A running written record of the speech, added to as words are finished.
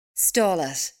Stall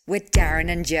It with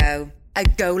Darren and Joe, a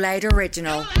Go Loud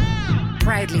original.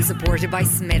 Proudly supported by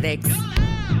Smithwick's.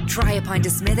 Try a pint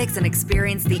of Smithwick's and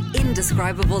experience the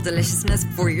indescribable deliciousness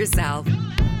for yourself.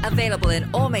 Available in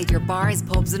all major bars,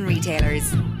 pubs and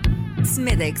retailers.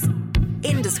 Smithwick's,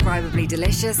 indescribably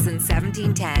delicious since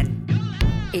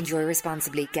 1710. Enjoy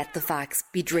responsibly, get the facts,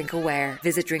 be drink aware.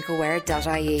 Visit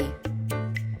drinkaware.ie.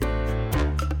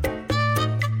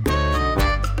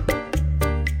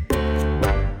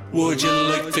 Would you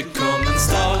like to come and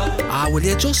stall it? Will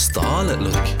you just stall it,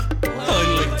 look?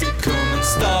 I'd like to come and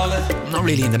stall it. I'm not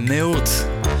really in the mood.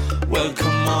 Well,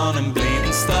 come on and bleed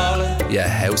and stall it. Yeah,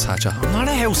 house hatcher. I'm not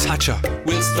a house hatcher.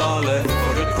 We'll stall it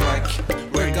for the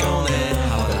crack. We're gonna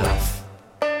have a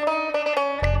laugh.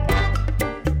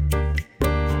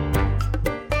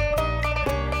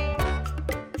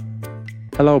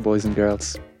 Hello, boys and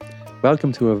girls.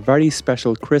 Welcome to a very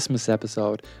special Christmas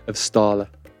episode of Stall It,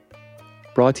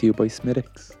 brought to you by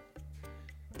Smithwick's.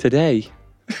 Today,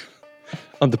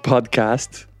 on the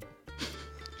podcast,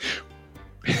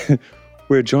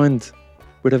 we're joined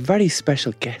with a very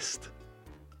special guest.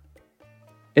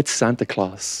 It's Santa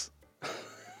Claus.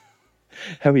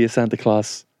 How are you, Santa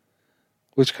Claus?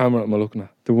 Which camera am I looking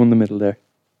at? The one in the middle there.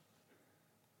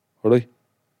 Alright.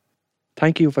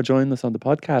 Thank you for joining us on the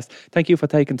podcast. Thank you for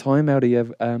taking time out of your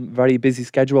very busy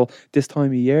schedule this time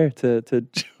of year to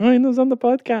join us on the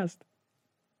podcast.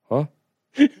 Huh?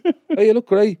 Hey, you look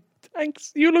great.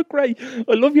 Thanks. You look great.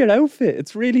 I love your outfit.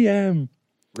 It's really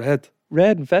Red.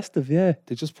 red and festive, yeah.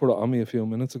 They just put it on me a few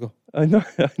minutes ago. I know.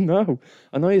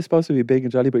 I know you're supposed to be big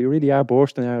and jolly, but you really are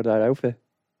bursting out of that outfit.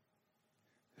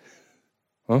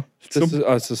 Huh? It's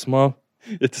a small.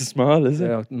 It's a small, is it?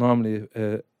 Yeah, normally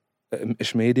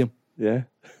it's medium. Yeah.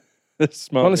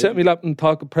 Small. Want to sit on my lap and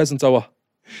talk presents or what?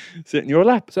 Sit in your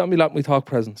lap? Sit on my lap and we talk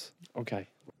presents. Okay.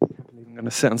 I'm going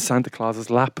to sit on Santa Claus's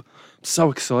lap. I'm so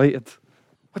excited.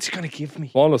 What's he going to give me?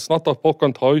 Well, it's not the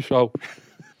fucking toy show.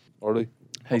 Alright.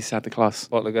 Hey, Santa Claus.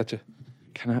 What'll I get you?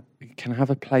 Can I have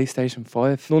a PlayStation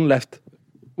 5? None left.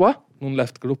 What? None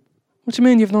left, group. What do you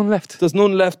mean you've none left? There's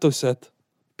none left, I said.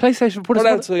 PlayStation, What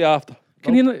else are you after?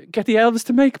 Can you not get the Elvis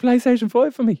to make a PlayStation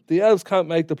 5 for me? The elves can't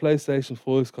make the PlayStation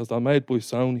 5s because they're made by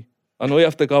Sony. And I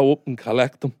have to go up and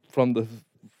collect them from the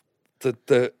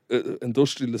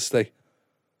industrial estate.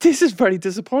 This is very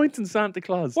disappointing, Santa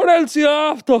Claus. What else are you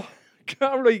after?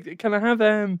 Right, can I have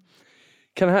a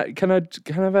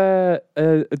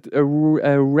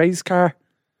race car?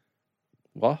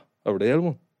 What? A real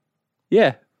one?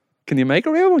 Yeah. Can you make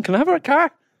a real one? Can I have a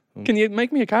car? Can you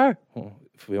make me a car? Oh,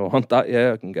 if you want that,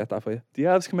 yeah, I can get that for you. The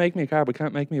elves can make me a car, but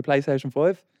can't make me a PlayStation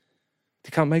 5. They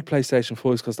can't make PlayStation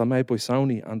 5s because they're made by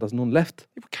Sony and there's none left.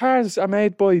 Yeah, but cars are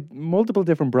made by multiple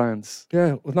different brands.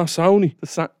 Yeah, well, not Sony.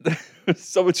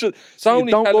 So it should. Sony So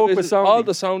you don't work with television, Sony. all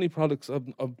the Sony products,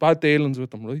 I've bad dealings with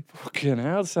them, right? Fucking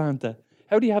hell, Santa.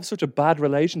 How do you have such a bad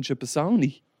relationship with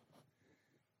Sony?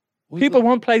 People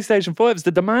want PlayStation 5s.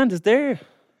 The demand is there.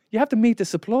 You have to meet the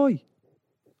supply.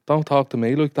 Don't talk to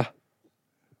me like that.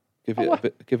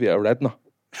 Give you a red now.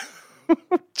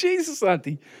 Jesus,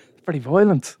 Auntie. It's very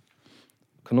violent.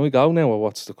 Can I go now or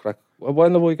what's the crack?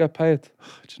 When will I get paid?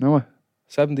 Do you know what?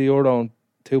 €70 and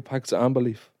 2 packs of Amber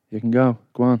Leaf. You can go.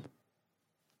 Go on.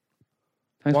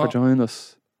 Thanks for What? joining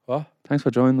us. What? Thanks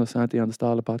for joining us, Auntie, on the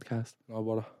Stalla podcast. No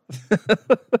bother.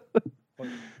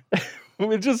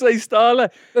 We'll just say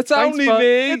Stalla. It's Thanks only for-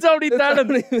 me. It's only Darren.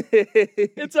 only me.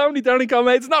 It's only Darren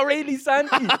Comey. It's not really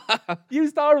Santi.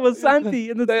 You thought it was Santi,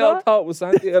 and it's They all not. thought it was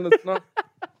Santi and it's not.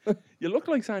 You look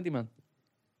like Santi, man.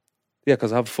 Yeah,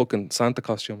 because I have a fucking Santa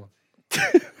costume on.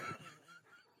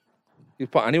 You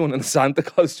put anyone in a Santa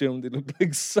costume, they look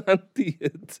like Santi, you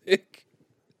dick.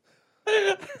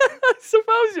 I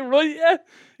suppose you're right, yeah.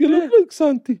 You look like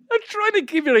Santi. I'm trying to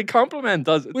give you a compliment,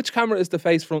 does it? Which camera is the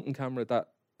face fronting camera?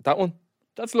 That one?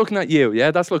 That's looking at you, yeah?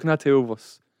 That's looking at two of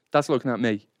us. That's looking at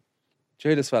me. Do you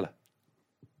hear this fella?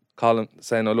 Colin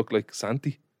saying I look like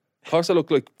Santi. Of course I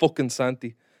look like fucking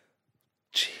Santi.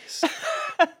 Jeez.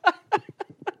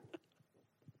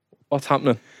 What's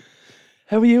happening?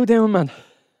 How are you doing, man?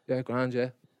 Yeah, grand, yeah.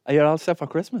 Are you all set for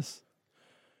Christmas?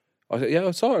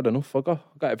 I sorted enough. I got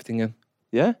everything in.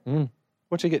 Yeah? Mm.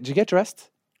 What you get? Did you get dressed?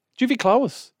 Do you have your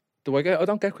clothes? I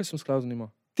don't get Christmas clothes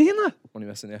anymore. Do you not? Only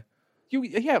messing, yeah.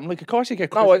 Yeah, I'm like, of course you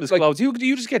get No, Christmas it's like- clothes.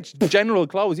 You just get general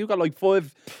clothes. You got like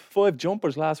five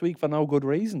jumpers last week for no good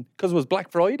reason. Because it was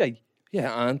Black Friday.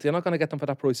 Yeah, and you're not going to get them for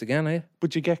that price again, are you?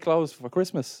 But you get clothes for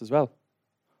Christmas as well.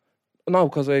 No,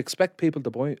 because I expect people to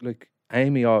buy, like,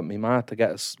 Amy or me ma to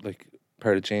get us, like, a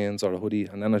pair of jeans or a hoodie,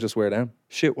 and then I just wear them.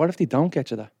 Shit, what if they don't get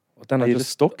you that? But then Are I you just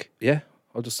just stuck? Yeah,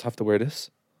 I'll just have to wear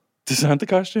this. The Santa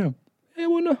costume? Yeah,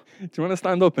 why not? Do you want to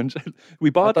stand up and we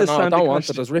bought this I Santa don't want it.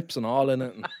 costume. There's rips and all in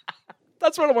it.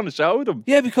 That's what I want to show them.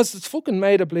 Yeah, because it's fucking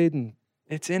made of bleeding.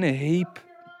 It's in a heap.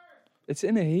 It's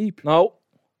in a heap. No.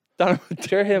 Show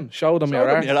Cheer him. Show them your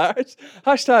them arse. arse.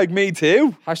 Hashtag me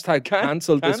too. Hashtag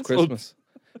cancelled this cancelled. Christmas.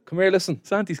 Come here, listen.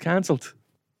 Santa's cancelled.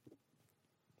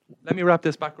 Let me wrap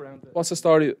this back around. What's the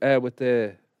story with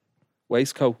the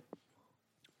waistcoat?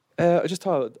 I just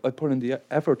thought I'd put in the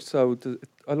effort so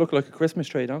I look like a Christmas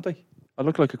tree, don't I? I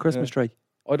look like a Christmas tree.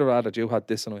 I'd have rather you had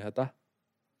this and I had that.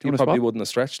 Do you You wanna probably swap? wouldn't have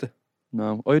stretched it.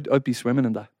 No, I'd be swimming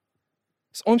in that.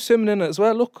 So I'm swimming in it as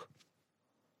well. Look,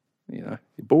 You know,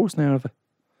 you're bursting out of it.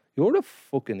 you're a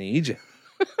fucking idiot.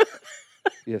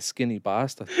 You skinny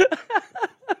bastard.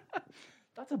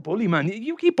 That's a bully, man.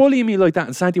 You keep bullying me like that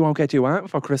and Santa won't get you out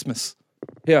for Christmas.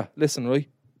 Here, listen, right?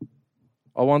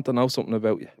 I want to know something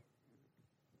about you.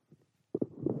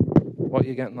 What are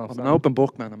you getting off I'm an Santa? open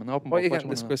book, man. I'm an open What are book. you What getting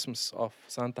this wanna know? Christmas off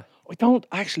Santa? I don't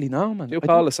actually know, man. Do you I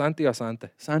call don't- it Santi or Santa?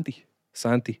 Santi.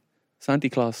 Santi. Santa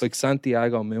Claus. Like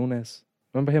Santiago Munez.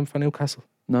 Remember him for Newcastle?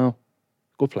 No.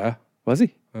 Good player. Was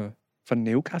he? Yeah. For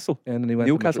Newcastle? Yeah, and then he went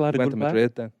Newcastle to had a Madrid, good went to player.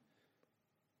 Madrid then.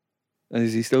 And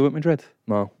is he still with Madrid?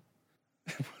 No.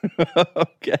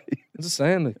 Okay. I'm just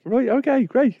saying, like, Right, okay,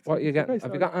 great. what are you getting? Okay,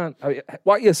 Have you sorry. got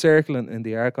what are you circling in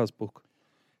the Argos book?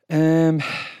 Um,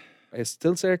 Are you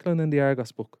still circling in the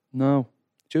Argos book? no.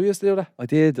 Do you used to do that? I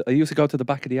did. I used to go to the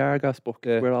back of the Argos book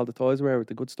Yeah. where all the toys were with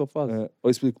the good stuff was. I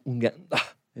used to be ungetting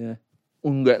that. Yeah.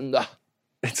 Ungetting that.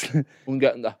 It's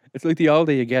Ungetting that. it's like the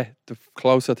older you get, the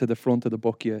closer to the front of the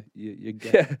book you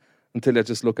get. Yeah. Until you're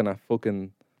just looking at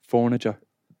fucking, Furniture.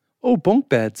 Oh, bunk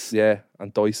beds. yeah,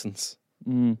 and Dysons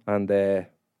Mm. and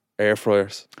air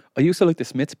fryers. I used to like the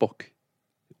Smiths book.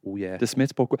 Oh, yeah. The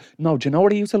Smiths book. No, do you know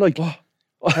what I used to like?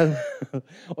 I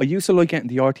used to like getting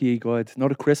the RTE guide,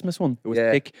 not a Christmas one. It was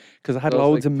Yeah. thick because it had There was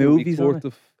loads like of 2 weeks movies on worth it.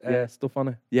 of Yeah. stuff on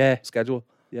it. Yeah, Schedule.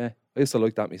 yeah. I used to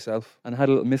like that myself. And it had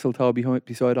a little mistletoe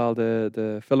beside all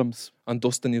the films. And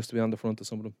Dustin used to be on the front of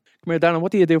some of them. Come here, Darren,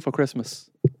 what do you do for Christmas?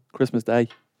 Christmas Day?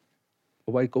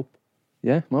 I wake up.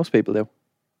 Yeah, most people do.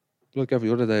 Like every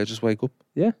other day, I just wake up.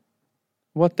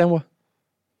 What then? What?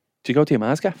 Do you go to your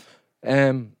ma's gaff?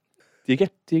 Um, Do you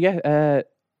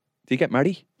get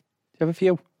married? Do you have a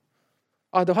few?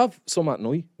 I'd have some at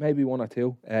night, maybe 1 or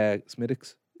 2.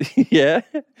 Smiddix. Yeah.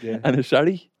 Yeah. And a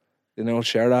sherry You know,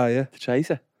 Shara, yeah. to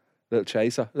chase it. Little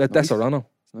chaser. Nice. Deserano.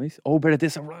 It's nice. Oh, bit of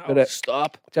this around. Bit of-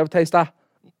 Stop. Do you ever taste that?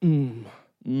 Mm.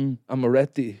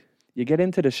 Amaretti. You get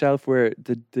into the shelf where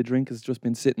the drink has just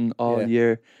been sitting all Yeah.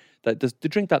 year. That the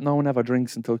drink that no one ever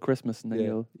drinks until Christmas, and then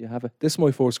Yeah. you have it. This is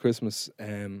my first Christmas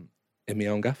in my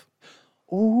own gaff.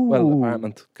 Oh, Well,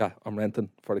 apartment. I'm renting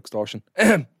for extortion.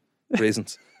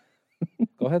 Reasons.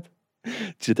 Go ahead.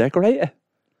 Did you decorate it?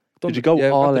 Did you go yeah,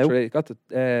 all got the out? Tree. Got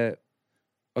the,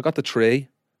 I got the tree,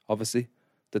 obviously.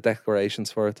 The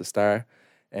decorations for it, the star.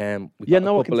 We Yeah, got a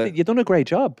no, I can couple see. of- You've done a great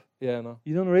job. Yeah, no.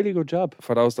 You've done a really good job.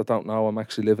 For those that don't know, I'm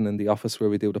actually living in the office where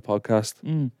we do the podcast.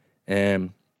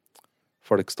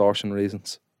 For extortion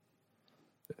reasons.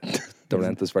 The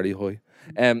rent is very high.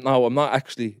 No, I'm not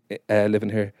actually living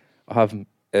here. I have an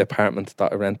apartment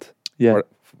that I rent. Yeah.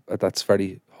 That's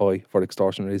very high for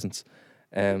extortion reasons.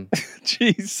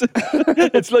 Jeez,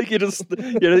 it's like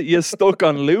you're stuck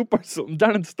on loop or something.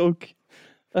 Darren's stuck.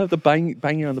 I have to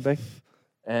bang you on the back.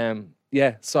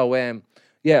 Yeah. So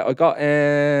yeah, I got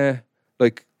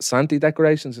like Santa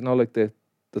decorations. You know, like the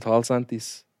tall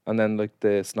Santas, and then like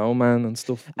the snowman and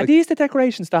stuff. Are Like, these the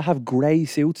decorations that have grey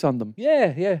suits on them?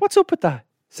 yeah, yeah. What's up with that?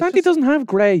 Santa just- doesn't have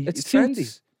grey. It's suits.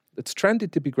 trendy. It's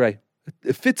trendy to be grey.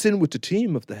 It fits in with the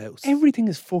theme of the house. Everything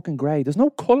is fucking grey. There's no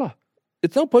colour.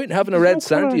 It's no point in having a There's red no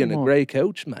colour Santa and a anymore. grey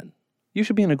couch, man. You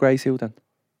should be in a grey suit then.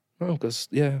 No, because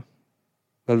yeah,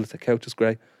 well, the couch is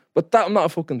grey. But that I'm not a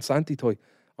fucking Santa toy.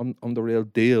 I'm the real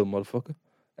deal, motherfucker.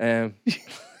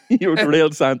 You're the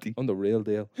real Santa. I'm the real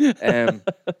deal.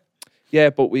 Yeah,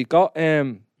 but we got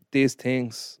these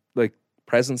things like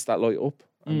presents that light up,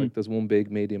 and like there's one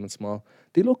big, medium, and small.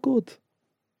 They look good.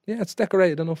 Yeah, it's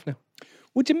decorated enough now.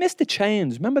 Would you miss the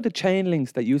chains? Remember the chain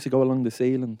links that used to go along the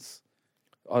ceilings?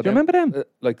 Oh, Do you remember them?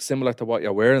 Like similar to what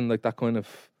you're wearing, like that kind of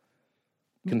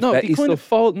No, they confetti kind of stuff.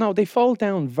 fold. No, they fold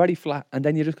down very flat, and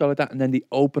then you just go like that, and then they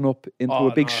open up into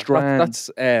a big strand. That's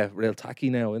real tacky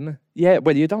now, isn't it? Yeah,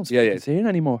 well, you don't Yeah, yeah. see it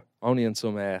anymore. Only in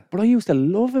some. But I used to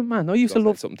love it, man. I used to don't say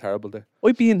love. something terrible there.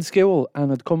 I'd be in school,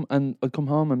 and I'd come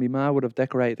home, and my ma would have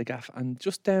decorated the gaff, and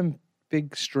just them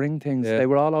big string things. Yeah. They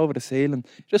were all over the ceiling.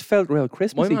 Just felt real My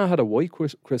Christmassy. man had a white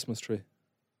Christmas tree,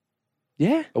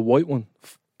 Yeah, a white one,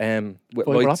 with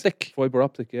fibre lights. optic. Fiber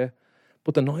optic, yeah.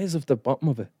 But the noise of the bottom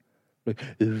of it, like,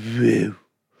 woo,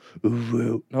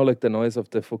 No, like the noise of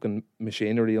the fucking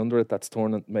machinery under it that's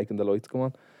turning, making the lights come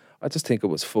on. I just think it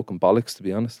was fucking bollocks, to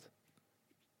be honest.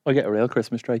 I get a real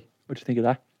Christmas tree. What do you think of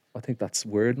that? I think that's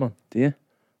weird, man. Do you?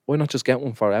 Why not just get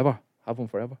one forever? Have one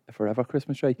forever. A forever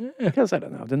Christmas tree? Yeah. Because I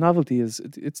don't know. The novelty is,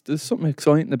 there's something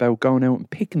exciting about going out and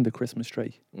picking the Christmas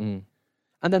tree. Mm.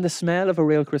 And then the smell of a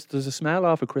real Christmas, there's a smell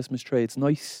off a Christmas tree. It's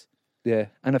nice. Yeah.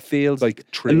 And it feels Like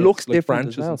it trees, looks like different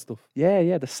branches as well. and stuff.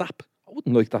 Yeah, the sap. I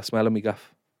wouldn't like that smell of me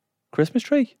gaff. Christmas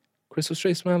tree? Christmas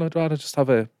tree smell, I'd rather just have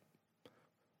a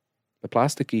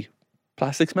plasticky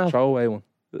Plastic smell? throwaway one.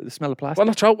 The smell of plastic? Well,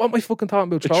 not throw. What am I fucking talking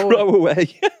about? Throw. Throw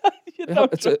away. Yeah,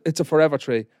 it's a forever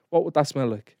tree. What would that smell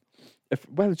like?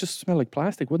 Well, it just smell like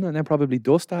plastic, wouldn't it? And then probably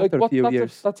dust after Like a what? few That's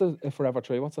years. that's a forever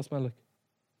tree. What's that smell like?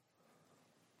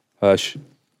 Hush.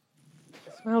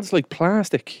 It smells like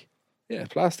plastic. Yeah,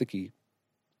 plasticky.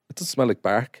 It doesn't smell like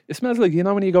bark. It smells like, you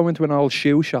know when you go into an old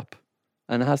shoe shop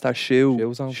and it has that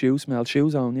Shoes on. shoe smell,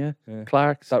 shoes on, yeah. Yeah.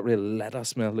 Clark's. That real leather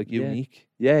smell, like Yeah. unique.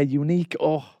 Yeah, unique.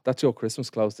 Oh, That's your Christmas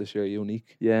clothes this year.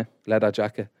 Unique yeah. leather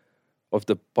jacket of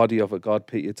the body of a god,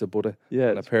 Pete. It's a Buddha Yeah.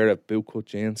 and a pair of bootcut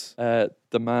jeans.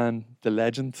 The man, the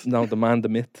legend. No, the man, the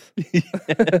myth.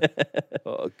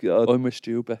 Oh god, I'm a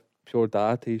stupid. pure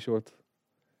dad t-shirt.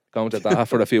 Going to that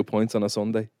for a few points on a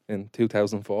Sunday in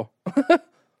 2004.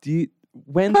 Do you,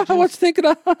 when did you, What's thinking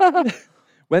of that?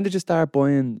 when did you start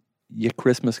buying your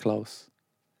Christmas clothes?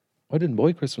 I didn't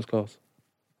buy Christmas clothes.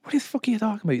 What the fuck are you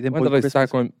talking about? You didn't When buy did I Christmas?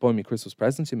 start buying me Christmas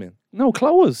presents, you mean? No,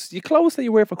 clothes. Your clothes that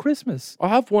you wear for Christmas. I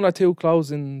have one or two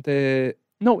clothes in the...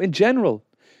 No, in general.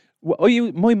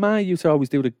 My ma used to always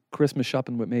do the Christmas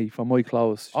shopping with me for my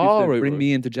clothes. She used Oh, to right, bring right.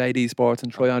 me into JD Sports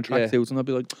and try on Yeah. tracksuits, and I'd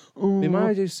be like, oh. My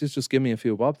mum used to just give me a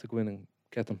few bob to go in and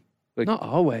get them. Like, Not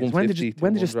always. When did you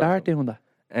 150 to start doing that?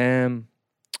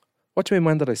 what do you mean,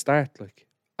 when did I start? Like,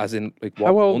 as in, like, what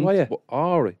How old month? were you?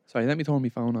 All right. Sorry, let me turn my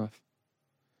phone off.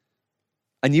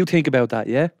 And you think about that,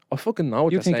 yeah? I fucking know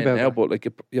what You you're think saying about now, that. but like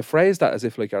you phrase that as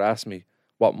if like you're asking me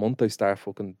what month I start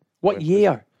fucking... What buying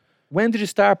year? When did you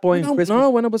start buying Christmas. Christmas? No,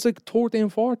 when I was like 13,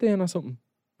 14 or something.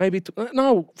 Maybe,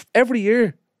 no, every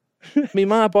year. Me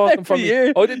ma bought them for Every me.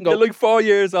 year. I didn't go... You're like 4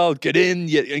 years old. Get in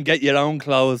and get your own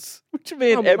clothes. What do you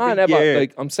mean No, my ma every never, year?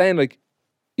 like, I'm saying, like,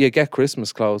 you get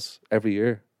Christmas clothes every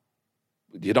year.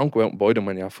 You don't go out and buy them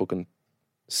when you're fucking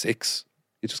 6.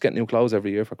 You just get new clothes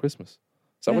every year for Christmas.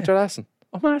 Is that what Yeah. you're asking?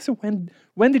 I'm asking,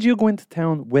 when did you go into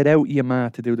town without your ma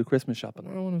to do the Christmas shopping?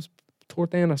 No, when I was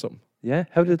 13 or something. Yeah?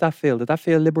 How did that feel? Did that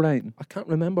feel liberating? I can't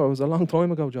remember. It was a long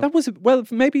time ago, Joe. That was, well,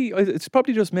 maybe, it's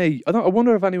probably just me. I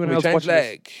wonder if anyone We else changed watching this.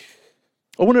 leg.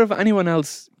 I wonder if anyone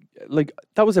else, like,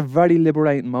 that was a very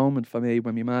liberating moment for me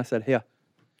when my ma said, here,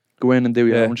 go in and do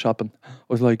your Yeah. own shopping. I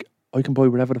was like, I can buy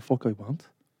whatever the fuck I want.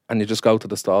 And you just go to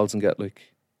the stalls and get,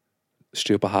 like,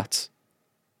 stupid hats.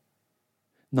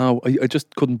 No, I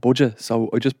just couldn't budget. So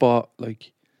I just bought,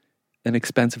 like, an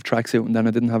expensive tracksuit and then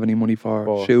I didn't have any money for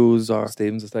Oh, shoes or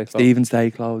Stevens' Day. Stephen's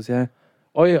Day clothes, yeah.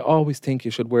 I always think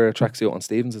you should wear a tracksuit on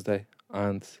Stevens' Day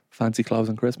and Fancy clothes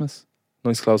on Christmas.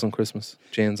 nice clothes on Christmas.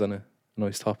 Jeans and a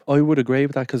nice top. I would agree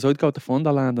with that because I'd go to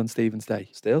Funderland on Stephen's Day.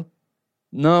 Still?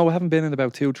 No, I haven't been in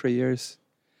about 2-3 years.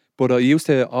 But I used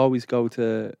to always go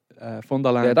to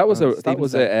Funderland. Yeah, that was on a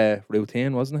Stephen's Day.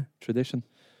 routine, wasn't Tradition.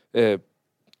 it?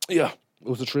 Yeah, it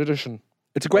was a tradition.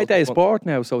 It's a great day of Fun- sport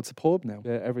now, so it's a pub now.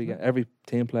 Yeah, every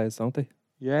team plays, don't they?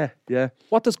 Yeah, yeah.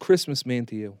 What does Christmas mean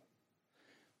to you?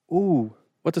 Ooh,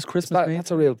 what does Christmas mean?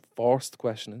 That's a real forced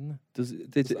question,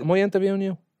 isn't it? Am I interviewing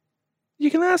you? You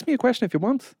can ask me a question if you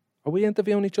want. Are we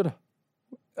interviewing each other?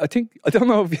 I don't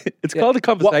know if it's Yeah. called a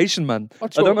conversation, man.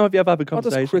 what's I your- don't know if you ever have a What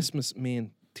conversation. does Christmas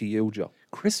mean to you, Joe?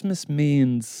 Christmas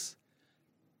means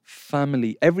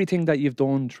family. Everything that you've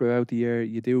done throughout the year,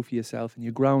 you do for yourself, and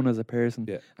you're grown as a person.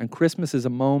 Yeah. And Christmas is a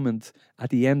moment at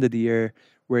the end of the year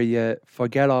where you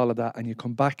forget all of that and you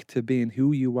come back to being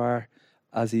who you are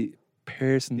as a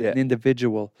person, Yeah. an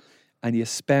individual, and you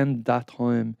spend that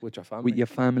time With your family? with your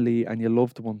family and your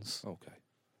loved ones. Okay.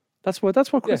 That's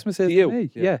what Christmas is to you, to me.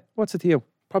 yeah. Yeah. What's it to you?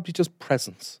 Probably just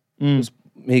presents. Mm. Just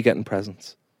me getting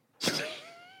presents.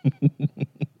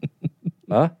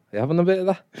 Huh? You having a bit of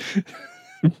that?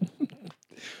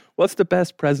 What's the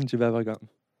best present you've ever gotten?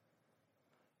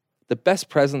 The best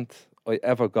present I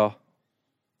ever got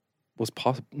was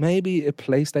maybe a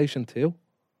PlayStation 2.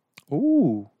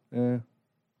 Ooh. Yeah.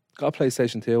 Got a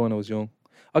PlayStation 2 when I was young.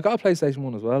 I got a PlayStation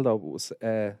 1 as well, though. It was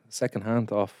second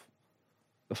hand off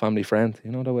a family friend.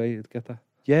 You know the way you'd get that?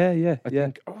 Yeah, yeah, I yeah.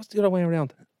 think, or was it the other way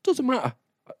around? Doesn't matter.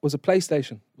 It was a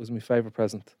PlayStation. It was my favourite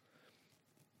present.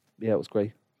 Yeah, it was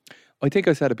great. I think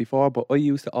I said it before, but I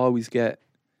used to always get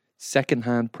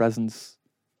second-hand presents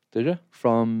Did you?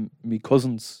 from me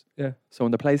cousins. Yeah. So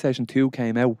when the PlayStation 2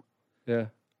 came out, Yeah.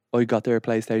 I got their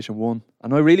PlayStation 1.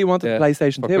 And I really wanted Yeah. the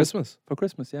PlayStation For 2. Christmas. For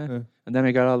Christmas, yeah. Yeah. And then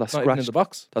I got all the Not even in scratch, the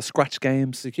box. the scratch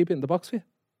games. Do you keep it in the box for you?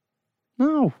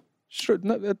 No. Sure,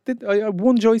 no, I had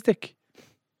one joystick.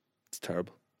 It's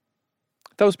terrible.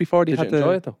 That was before they Did you had enjoy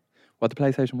the, it though? what, the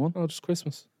PlayStation 1. Oh, just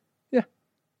Christmas.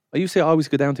 I used to always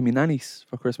go down to my nanny's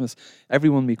for Christmas.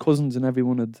 Everyone, my cousins and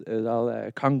everyone would all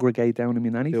congregate down to my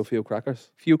nanny's. Do a few crackers.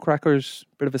 Few crackers,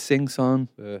 bit of a sing-song,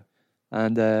 Yeah.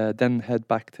 and then head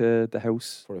back to the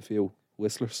house. For a few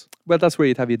whistlers. Well, that's where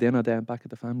you'd have your dinner then, back at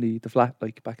the family, the flat,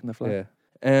 like back in the flat.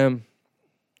 Yeah.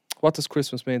 What does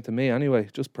Christmas mean to me anyway?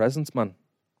 Just presents, man.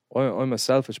 I'm a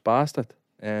selfish bastard.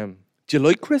 Do you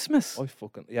like Christmas?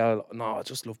 I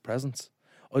just love presents.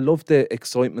 I love the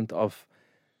excitement of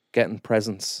getting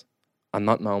presents and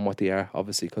not knowing what they are,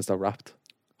 obviously, because they're wrapped.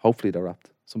 Hopefully they're wrapped.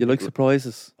 Some You like people-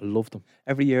 surprises? I love them.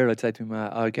 Every year I'd say to my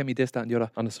ma, get me this, that and the other.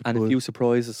 And a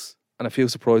surprise. And a few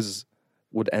surprises.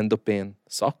 would end up being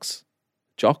socks,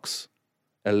 jocks,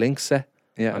 a link set,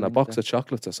 Yeah, and a box of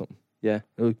chocolates or something. Yeah.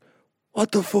 You're like, what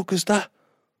the fuck is that?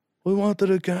 I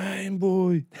wanted a Game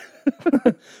Boy.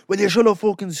 Well, you should have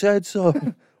fucking said so.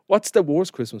 What's the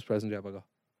worst Christmas present you ever got?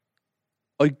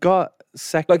 I got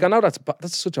second. Like, I know that's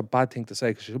such a bad thing to say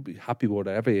because you should be happy with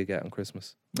whatever you get on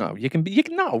Christmas. No, you can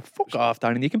no, fuck off,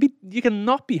 darling. You can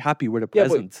not be happy with a Yeah, but,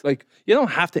 present. like, You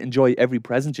don't have to enjoy every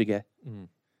present you get.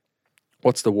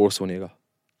 what's the worst one you got?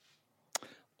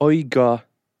 I got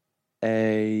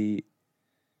a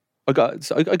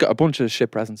a bunch of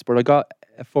shit presents, but I got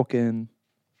a fucking,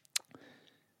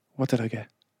 what did I get?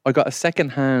 I got a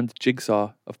second-hand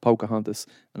jigsaw of Pocahontas,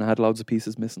 and I had loads of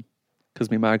pieces missing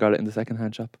because my ma got it in the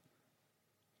second-hand shop.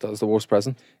 That was the worst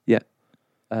present.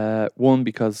 One,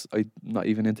 because I'm not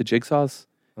even into jigsaws,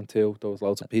 And two, there was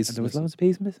loads of pieces. and there was missing. loads of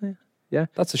pieces missing.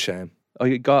 That's a shame.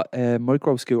 I got a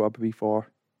micro scooter before.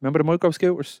 Remember the micro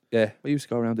scooters? Yeah. I used to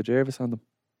go around the Jervis on them.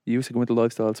 You used to go into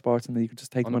Lifestyle Sports and then you could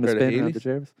just take On them a on a pair of spin around the Heelys?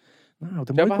 Jervis. No,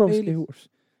 the Did you ever micro have Heelys? scooters.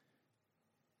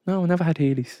 No, I never had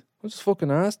Heelys. I just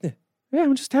fucking asked you. Yeah,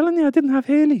 I'm just telling you, I didn't have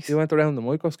Heelys. You went around the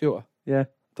micro scooter. Yeah.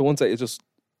 The ones that you just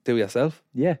do yourself.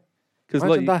 Yeah. Because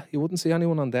Imagine like, that. You wouldn't see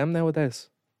anyone on them nowadays.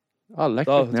 all It's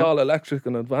electric all, it's now. all electric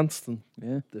and advanced in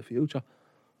Yeah. the future.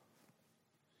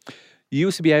 You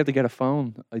used to be able to get a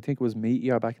phone. I think it was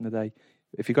Meteor back in the day.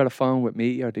 If you got a phone with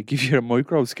Meteor, they give you a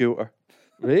micro scooter.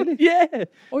 Really? Yeah.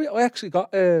 I actually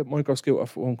got a micro scooter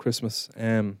for one Christmas.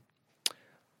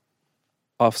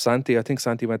 Off Santi. I think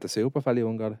Santi went to Super Value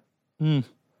and got it.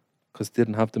 Because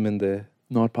didn't have them in the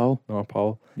North Pole. North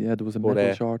Pole. Yeah, there was a But,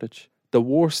 metal shortage. The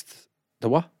worst... The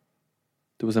what?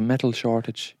 There was a metal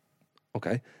shortage.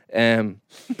 Okay.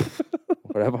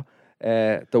 Whatever.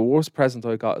 The worst present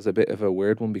I got is a bit of a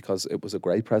weird one because it was a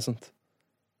great present,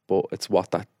 but it's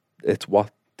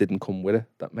what didn't come with it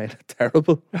that made it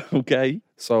terrible. Okay.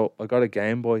 So I got a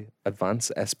Game Boy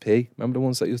Advance SP. Remember the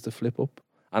ones that used to flip up?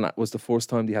 And it was the first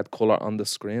time they had colour on the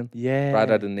screen Yeah.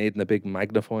 rather than needing a big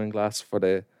magnifying glass for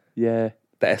the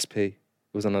SP.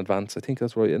 It was an Advance. I think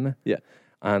that's right, isn't it? Yeah.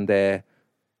 And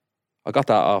I got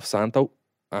that off Santo.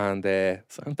 And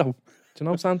Santo. do you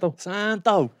know Santo?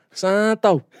 Santo.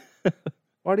 Santo.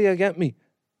 What do you get me?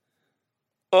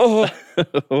 Oh.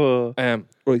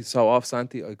 Right, so off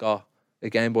Santi, I got a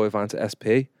Game Boy Advance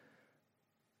SP.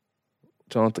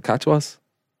 Do you know what the catch was?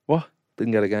 What?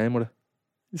 Didn't get a game with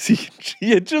it. See,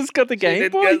 you just got the Game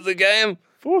Didn't Boy? get the game.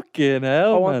 Fucking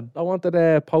hell, man. I wanted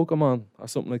a Pokemon or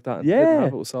something like that. And Yeah. didn't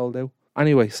have it, was sold out.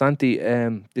 Anyway, Santi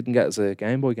didn't get us a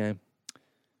Game Boy game.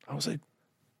 I was like,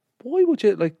 why would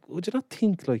you not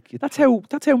think like That's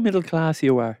how middle class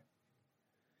you are.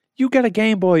 You get a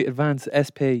Game Boy Advance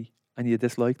SP and you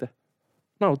disliked it.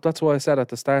 No, that's why I said at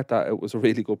the start that it was a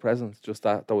really good present. Just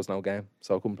that there was no game,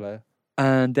 so I couldn't play it.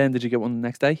 And then did you get one the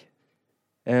next day?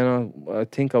 And I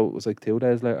think it was like 2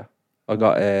 days later. I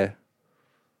got a...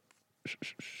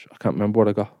 I can't remember what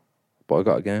I got, but I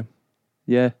got a game.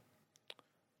 Yeah.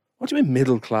 What do you mean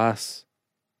middle class?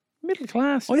 Middle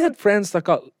class. I had friends that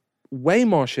got way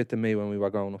more shit than me when we were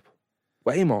growing up.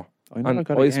 Way more. I never and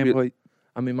got I a used to Game be- Boy.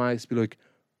 And my mum used to be like,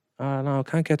 no, I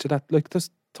can't get you that. Like, there's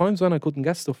times when I couldn't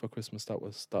get stuff for Christmas that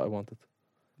I wanted.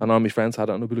 And all my friends had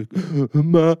it, and I'd be like,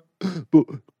 Ma, but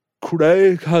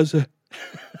Craig has it.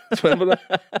 Remember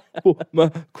that? But Ma,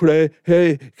 Craig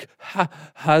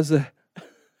has it.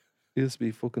 He used to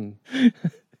be fucking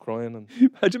crying and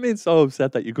Imagine being so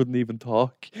upset that you couldn't even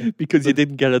talk because you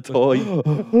didn't get a toy.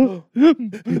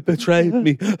 You betrayed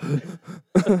me.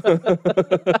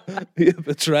 You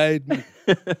betrayed me.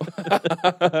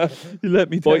 You let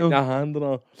me Biting down. a hand and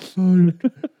all.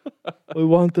 I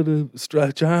wanted to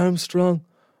stretch Armstrong.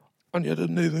 And you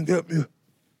didn't even get me.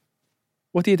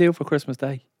 What do you do for Christmas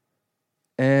Day?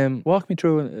 Walk me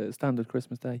through a standard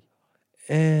Christmas day.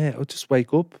 I'll just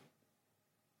wake up.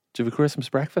 Do you have a Christmas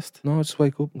breakfast? No, I just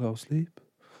wake up and go to sleep.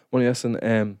 Well, yes, and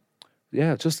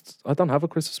I don't have a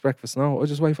Christmas breakfast now. I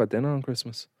just wait for dinner on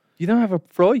Christmas. You don't have a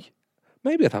fry?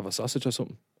 Maybe I'd have a sausage or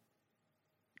something.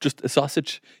 Just a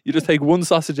sausage? You just take one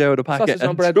sausage out of the packet Sausage on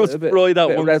and bread, just a bit- fry that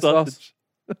bit of one red sausage.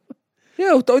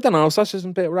 Yeah, I don't know. Sausage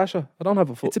and a bit of rasher. I don't have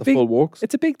a full, It's a the big- full works.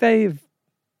 It's a big day of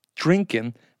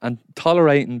drinking and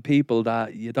tolerating people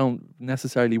that you don't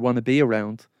necessarily want to be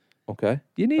around. Okay.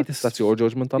 You need That's your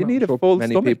judgment on you it. need I'm a full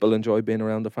Many stomach. people enjoy being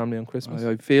around their family on Christmas.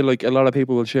 I feel like a lot of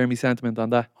people will share me sentiment on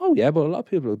that. Oh, yeah, but a lot of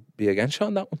people will be against you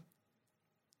on that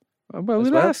one. Well, As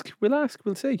we'll well. ask. We'll ask.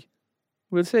 We'll see.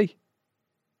 We'll see.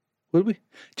 Will we? Do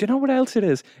you know what else it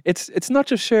is? It's not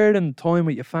just sharing time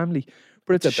with your family,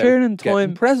 but it's about sharing getting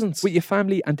time presents. with your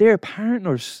family and their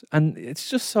partners. And it's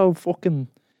just so fucking...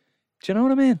 Do you know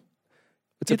what I mean?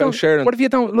 It's You about don't- sharing. What if you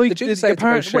don't like Did you your say it's about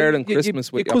parent- sharing what-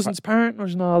 Christmas with your your cousin's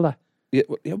partners and all that? Yeah,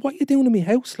 what are you doing in my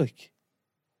house, like?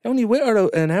 You only with her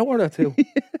an hour or two.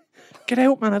 Get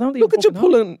out, man. I don't even Look at you fucking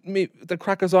know. pulling the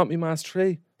crackers off me ma's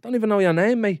tree. Don't even know your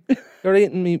name, mate. You're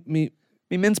eating me Me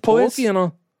mince pies. porky and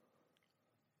all.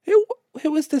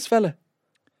 Who is this fella?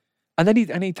 And then he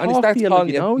And he talks starts to you calling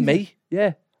like you knows mate.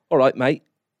 Yeah. All right, mate.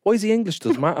 Why is he English?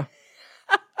 Doesn't matter.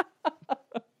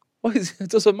 It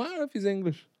doesn't matter if he's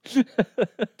English.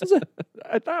 Does it?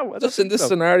 I don't Just in think this so.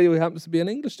 scenario, he happens to be an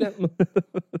English gentleman.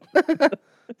 Right,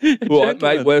 mate,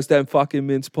 Gentleman. where's them fucking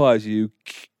mince pies? You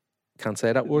can't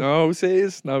say that word. No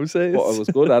says. But I was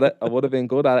good at it. I would have been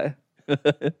good at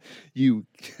it.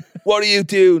 What are you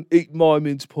doing? Eating my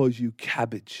mince pies, you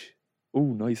cabbage. Oh,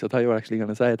 nice. I thought you were actually going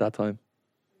to say it that time.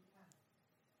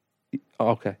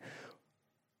 Okay.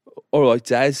 All right,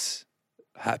 Des.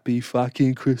 Happy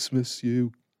fucking Christmas,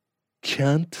 you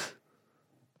can't.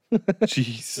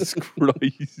 Jesus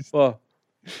Christ. What?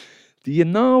 Do you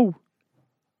know?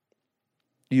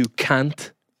 You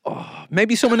can't. Oh,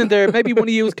 maybe someone in there, maybe one of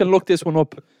you can look this one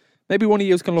up. Maybe one of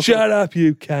you can look it up. Shut up,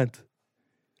 you can't.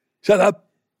 Shut up,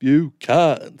 you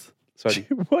can't. Sorry.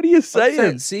 What are you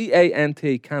saying?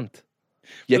 C-A-N-T, can't.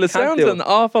 You Well, it can't sounds do an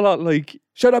awful lot like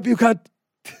Shut up, you can't.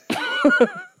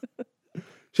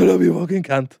 Shut up, you fucking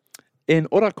can't. in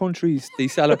other countries they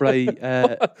celebrate.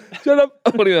 Shut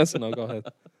up. Money lesson, no, go ahead.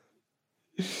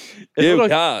 in You other-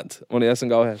 can't. Money lesson,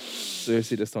 go ahead.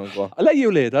 Seriously, this time, go on. I'll let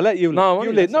you lead. I'll let you lead. No, you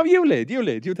only lead. listen. No, you lead. You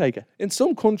lead. You take it. In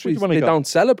some countries, wanna they go? don't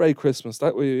celebrate Christmas.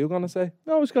 That what you going to say?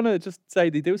 No, I was going to just say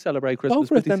they do celebrate Christmas,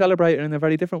 for but it they then. celebrate it in a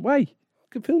very different way.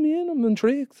 Can fill me in. I'm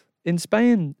intrigued. In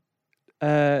Spain,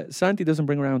 Santi doesn't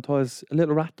bring around toys. A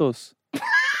little rat does.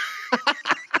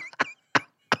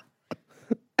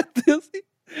 Does he?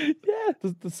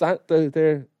 Yeah.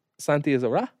 Their Santi is a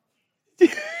rat.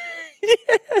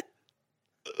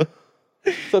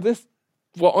 So this,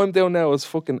 what I'm doing now is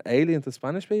fucking alien to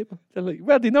Spanish people. They're like,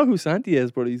 well, they know who Santi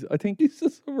is, but I think He's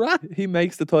just a rat. he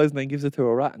makes the toys and then gives it to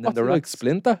a rat, and then What's the he like rat's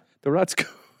Splinter? the rat's go.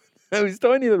 No, he's a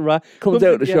tiny little rat Comes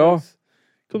out into the shore. house,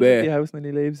 comes Bear. into the house, and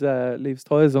then he leaves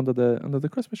toys under the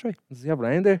Christmas tree. Does he have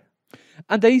reindeer?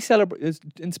 And they celebrate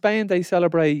in Spain. They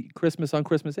celebrate Christmas on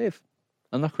Christmas Eve,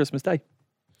 and not Christmas Day.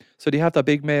 So they have that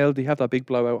big meal. They have that big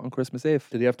blowout on Christmas Eve.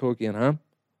 Did he have turkey and ham?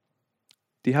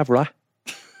 They have rat.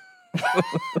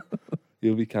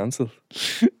 You'll be cancelled.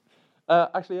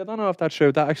 Actually, I don't know if that's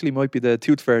true. That actually might be the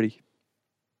tooth fairy.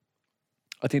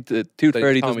 I think the tooth They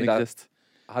fairy told doesn't me that. exist.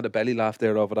 I had a belly laugh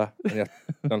there over that. And you're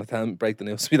going to tell him, break the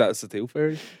news to me that it's a tooth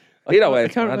fairy. Either way, I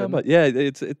it's can't mad, isn't remember. Yeah,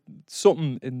 it's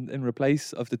something in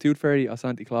replace of the tooth fairy or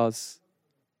Santa Claus.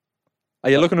 Are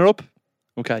you looking her up?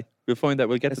 Okay, we'll find out.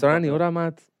 We'll get. Is to there the any bottom other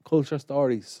mad culture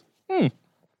stories? of it.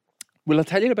 Well, I'll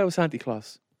tell you about Santa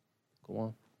Claus. Go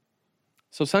on.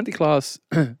 So Santa Claus,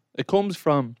 it comes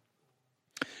from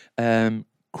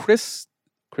Chris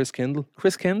Kindle.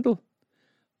 Kendall.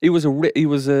 He was a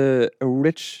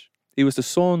rich. He was the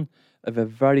son of a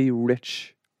very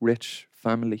rich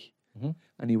family, Mhm.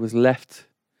 and he was left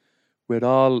with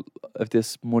all of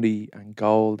this money and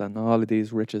gold and all of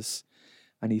these riches.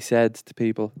 And he said to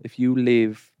people, "If you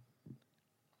leave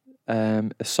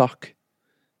a sock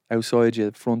outside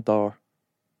your front door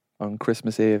on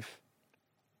Christmas Eve,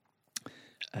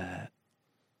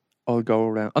 I'll go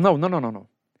around." Oh no.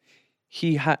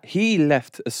 He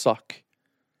left a sock,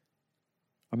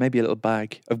 or maybe a little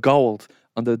bag of gold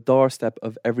on the doorstep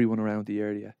of everyone around the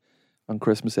area on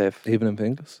Christmas Eve. Even in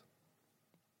Fingers.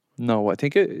 No, I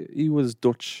think he was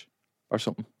Dutch or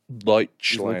something. He's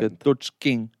like a Dutch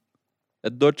king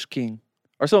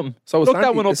or something. So is Look that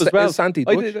Santi- one up is- as well. is Santi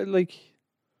I Dutch? did, like,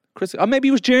 Chris, or maybe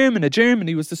he was German.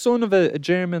 He was the son of a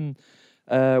German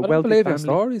I don't wealthy believe your family.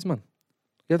 stories, man.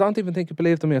 You don't even think you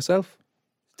believe them yourself.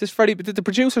 This Freddie, the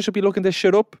producer should be looking this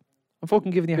shit up. I'm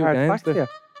fucking giving you Two hard games facts there. here.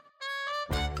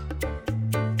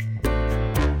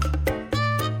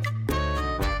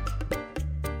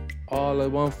 All I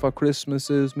want for Christmas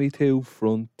is me too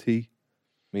fronty.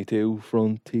 Me too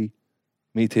fronty.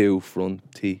 Me too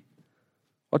fronty.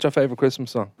 What's your favourite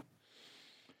Christmas song?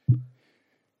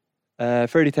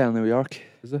 Fairy Tale New York.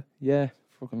 Is it? Yeah,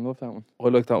 fucking love that one. I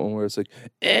like that one where it's like,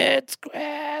 it's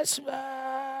Christmas.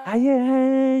 Are you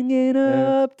hanging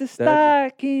up the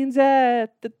stockings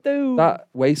at the door? That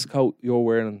waistcoat you're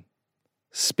wearing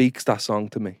speaks that song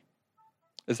to me.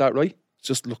 Is that right? It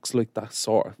just looks like that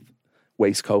sort of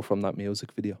waistcoat from that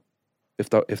music video. If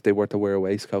they were to wear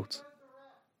waistcoats.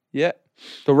 Yeah.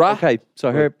 The Rat. Okay,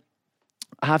 so here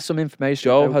I have some information.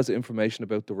 Joe about- has information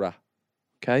about the Rat.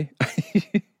 Okay.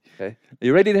 Okay. Are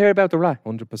you ready to hear about the rat?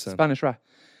 100%. Spanish rat.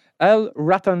 El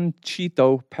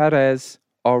Ratoncito Perez,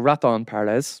 or Raton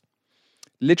Perez,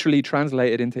 literally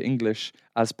translated into English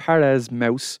as Perez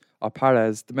Mouse or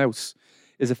Perez the Mouse,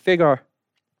 is a figure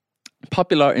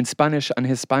popular in Spanish and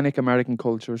Hispanic American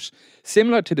cultures,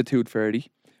 similar to the Tooth Fairy,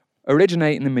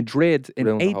 originating in Madrid in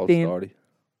Ruined the whole 18... story.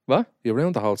 What? You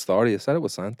ruined the whole story. You said it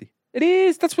was Santi. It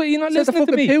is. That's what you're not Said the listening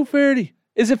to fucking me. Tooth Fairy.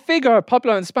 Is a figure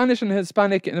popular in Spanish and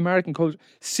Hispanic and American culture,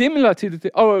 similar to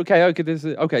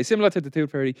the similar to the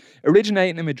Tooth Fairy,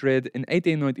 originating in Madrid in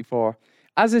 1894.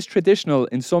 As is traditional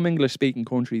in some English-speaking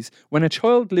countries, when a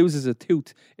child loses a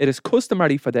tooth, it is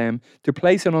customary for them to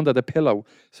place it under the pillow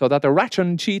so that the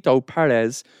Ratoncito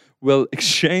Perez will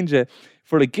exchange it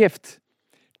for a gift.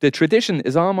 The tradition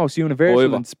is almost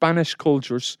universal in Spanish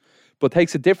cultures, but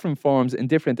takes different forms in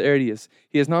different areas.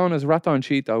 He is known as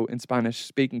Ratoncito in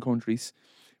Spanish-speaking countries,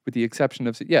 with the exception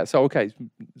of... Yeah, so it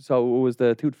was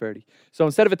the Tooth Fairy. So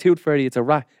instead of a Tooth Fairy, it's a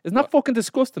rat. Isn't that fucking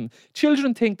disgusting?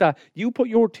 Children think that you put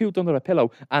your tooth under a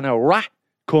pillow and a rat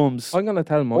comes. I'm going to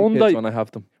tell my One kids day- when I have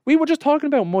them. We were just talking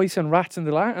about mice and rats in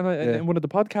in one of the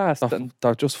podcasts. And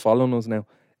They're just following us now.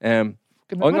 I'm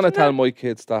going to imagine tell that. my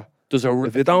kids that There's a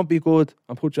if you don't be good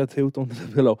and put your tooth under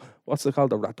the pillow, what's it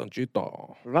called? The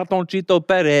Ratoncito. Ratoncito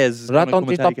Perez. is gonna come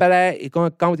and Ratoncito take it. Pere, you're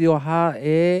going to come to your house,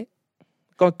 eh?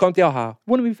 Come to your house.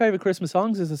 One of my favourite Christmas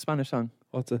songs is a Spanish song.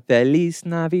 What's it? Feliz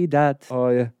Navidad. Oh,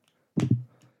 yeah.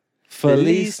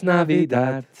 Feliz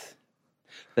Navidad.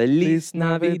 Feliz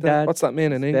Navidad. What's that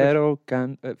mean in English? Pero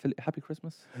Happy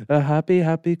Christmas. A happy,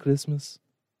 happy Christmas.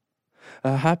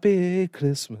 A happy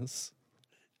Christmas.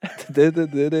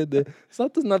 It's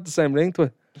not, doesn't have the same ring to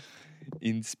it.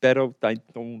 Inspero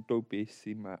tanto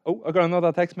pessima. Oh, I got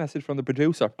another text message from the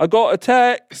producer. I got a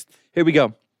text. Here we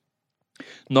go.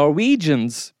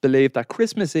 Norwegians believe that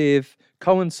Christmas Eve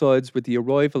coincides with the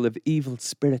arrival of evil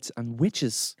spirits and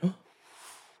witches.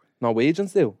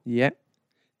 Norwegians do. Yeah.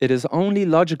 It is only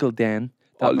logical then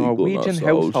that Holy Norwegian goodness,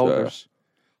 householders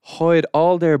hide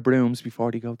all their brooms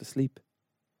before they go to sleep.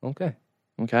 Okay.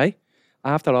 Okay?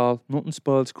 After all, nothing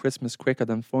spoils Christmas quicker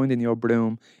than finding your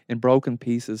broom in broken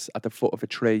pieces at the foot of a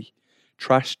tree,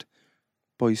 trashed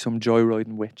by some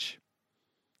joyriding witch.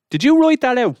 Did you write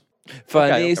that out?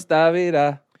 Feliz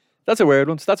Navidad. That's a weird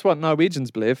one. So that's what Norwegians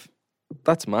believe.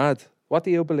 That's mad. What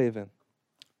do you believe in?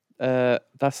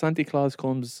 That Santa Claus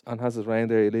comes. And has his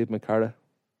reindeer, you leave him a carrot.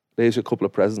 Leaves you a couple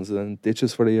of presents and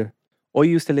ditches for the year. I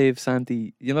used to leave Santa,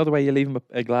 you know the way you leave him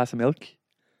a glass of milk?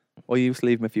 I used to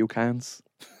leave him a few cans.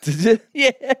 Did you?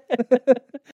 Yeah.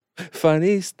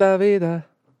 Feliz Navidad.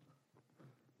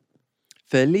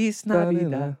 Feliz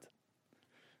Navidad.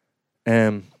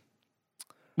 A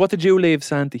What did you leave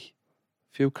Santa?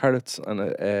 few carrots and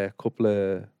a couple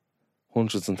of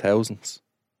hundreds and thousands.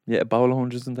 Yeah, a bowl of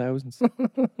hundreds and thousands.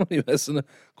 You missing a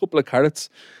couple of carrots.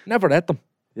 Never ate them.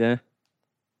 Yeah.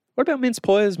 What about mince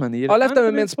pies, man? I left them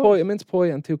a mince pie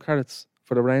and 2 carrots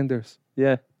for the reindeers.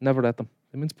 Yeah. Never ate them.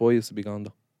 The mince pie used to be gone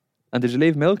though. And did you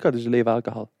leave milk or did you leave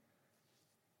alcohol?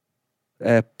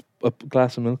 A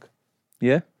glass of milk.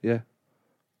 Yeah. Yeah.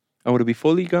 And would it be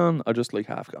fully gone or just like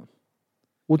half gone?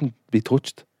 Wouldn't be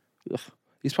touched. Ugh.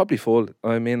 He's probably full.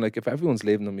 I mean, like, if everyone's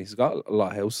leaving him, he's got a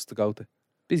lot of houses to go to.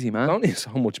 Busy man. There's only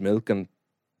so much milk and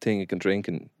thing you can drink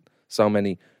and so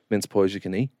many mince pies you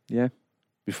can eat Yeah.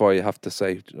 before you have to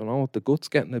say, you know, the gut's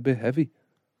getting a bit heavy.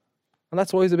 And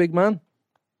that's why he's a big man.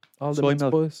 All the Soy mince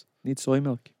milk. pies. Need soy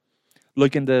milk.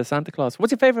 Like in the Santa Claus.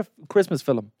 What's your favourite Christmas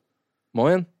film?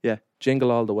 Mine? Yeah.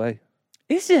 Jingle All the Way.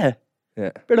 Is it?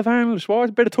 Yeah. Bit of Arnold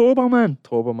Schwarzenegger, bit of Turbo Man.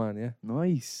 Turbo Man, yeah.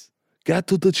 Nice. Get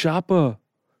to the chopper.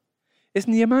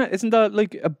 Isn't that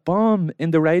like a bomb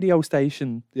in the radio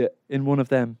station? Yeah. In one of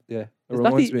them. Yeah.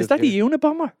 Is that the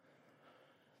Unabomber?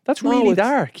 That's No, really it's-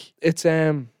 dark. It's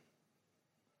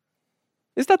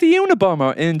Is that the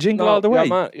Unabomber in Jingle no, All the Way?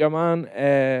 Your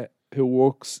man who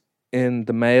works in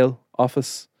the mail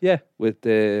office Yeah. with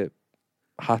the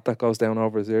hat that goes down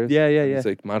over his ears. Yeah, yeah, and yeah. He's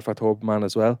like mad for Turbo Man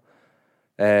as well.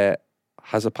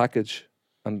 Has a package,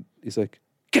 and he's like,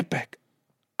 "Get back!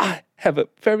 I have a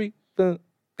very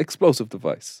explosive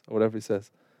device," or whatever he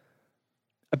says.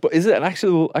 But is it an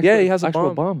actual Yeah, he has a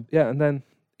actual bomb. Yeah, and then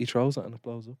he throws it and it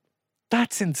blows up.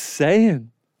 That's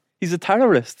insane. He's a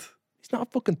terrorist. He's not a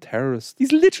fucking terrorist.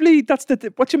 He's literally, that's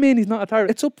what you mean he's not a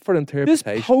terrorist? It's up for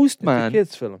interpretation. It's postman- a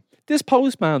kids' film. This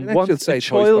postman Next you'll wants say a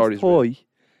Toy child's Story's toy.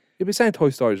 You'll be saying Toy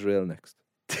Story's real next.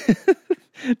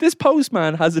 This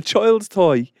postman has a child's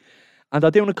toy and they're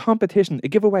doing a competition, a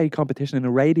giveaway competition in a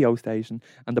radio station,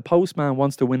 and the postman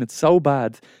wants to win it so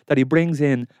bad that he brings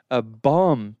in a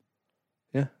bomb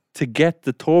Yeah, to get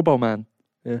the Turbo Man.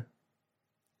 yeah.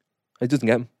 He doesn't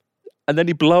get him. And then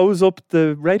he blows up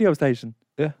the radio station.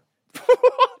 Yeah.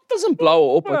 Doesn't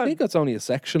blow it up. I Man. think that's only a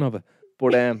section of it.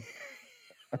 But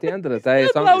at the end of the day, It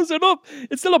it's only blows it up.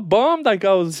 It's still a bomb that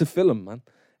goes. it's a film,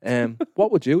 man.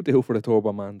 What would you do for the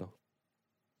Turbo Man though?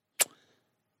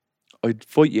 I'd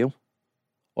fight you.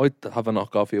 I'd have a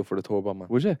knock off you for the Turbo Man.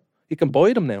 Would you? You can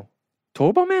buy them now.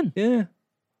 Turbo Man? Yeah.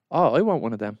 Oh, I want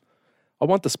one of them. I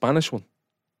want the Spanish one.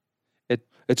 It-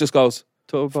 It just goes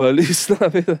Turbo. Feliz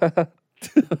Navidad.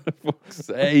 Fuck's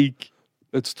sake.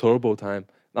 It's turbo time.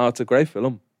 No, it's a great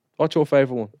film. What's your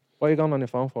favourite one? What are you going on your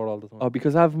phone for all the time? Oh,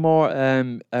 because I have more Do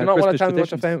you not want to Christmas tell me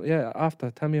what your traditions. favourite? Yeah, after.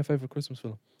 Tell me your favourite Christmas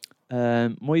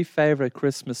film. My favourite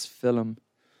Christmas film.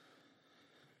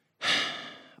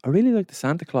 I really like the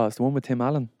Santa Claus, the one with Tim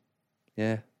Allen.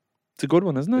 Yeah, It's a good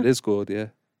one, isn't it it? is good. Yeah.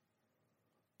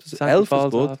 Santa Elf is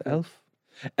falls good. off. Elf.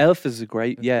 Elf is a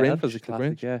great. And Yeah, Elf Grinch, is a the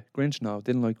classic. Grinch. Yeah, Grinch. No,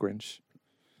 didn't like Grinch.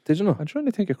 Did you know? I'm trying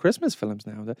to think of Christmas films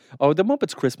now. Oh, the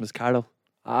Muppets Christmas Carol.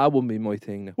 That wouldn't be my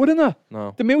thing now. Wouldn't it?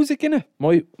 No. The music in it.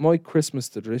 My Christmas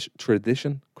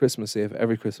tradition, Christmas Eve,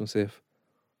 every Christmas Eve,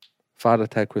 Father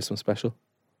Ted Christmas special.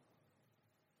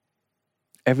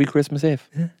 Every Christmas Eve.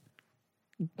 Yeah.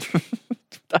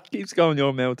 That keeps going in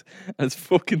your mouth, and it's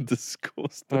fucking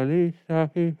disgusting.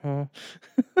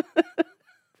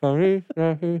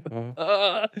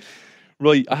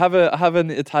 Right, I have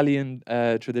an Italian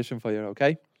tradition for you.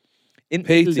 Okay, in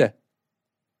Italy. Pizza.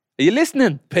 Are you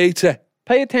listening? Pizza.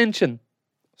 Pay attention.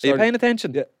 Are you Sorry. paying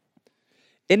attention? Yeah.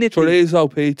 In Italy,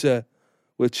 Chorizo pizza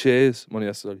with cheese. Money,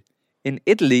 yes, sorry. in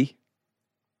Italy,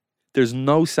 there's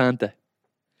no Santa.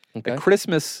 Okay. A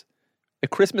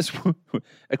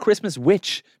Christmas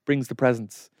witch brings the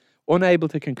presents. Unable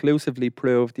to conclusively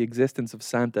prove the existence of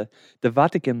Santa, the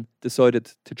Vatican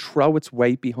decided to throw its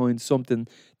weight behind something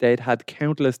they'd had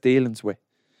countless dealings with.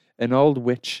 An old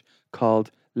witch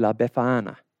called La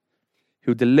Befana,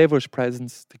 who delivers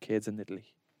presents to kids in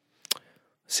Italy.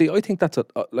 See, I think that's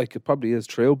like it probably is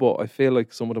true, but I feel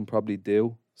like some of them probably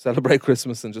do celebrate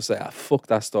Christmas and just say, fuck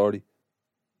that story.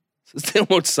 There's too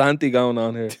much Santa going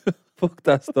on here. Fuck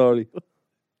that story.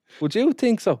 Would you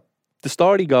think so? The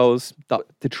story goes that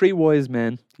the three wise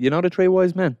men, you know the three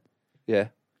wise men? Yeah.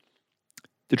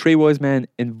 The three wise men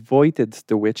invited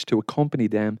the witch to accompany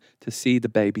them to see the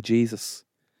baby Jesus.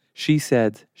 She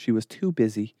said she was too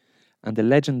busy, and the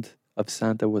legend of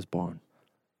Santa was born.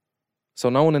 So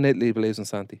no one in Italy believes in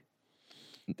Santa?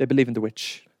 They believe in the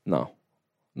witch. No.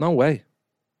 No way.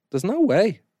 There's no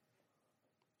way.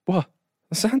 What?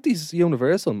 Santa's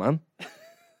universal, man.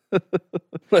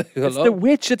 Like, It's hello? the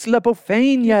witch. It's La You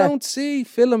Befana. don't see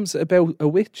films about a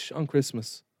witch on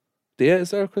Christmas.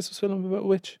 Is there a Christmas film about a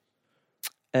witch?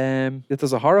 Yeah,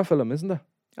 there's a horror film, isn't there?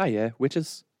 Oh yeah,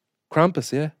 witches.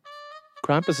 Krampus, yeah.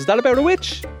 Krampus. Is that about a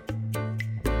witch?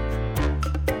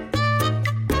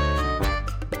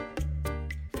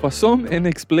 For some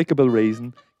inexplicable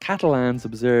reason, Catalans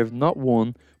observe not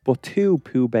one, but two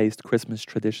poo-based Christmas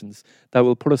traditions that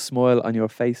will put a smile on your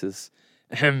faces.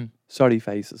 Sorry,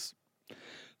 faces.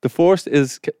 The first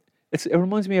is, it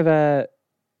reminds me of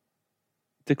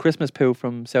the Christmas poo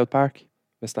from South Park.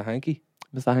 Mr. Hanky.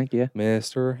 Mr. Hanky, yeah.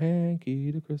 Mr. Hanky,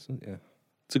 the Christmas. Yeah.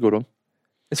 It's a good one.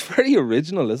 It's very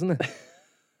original, isn't it?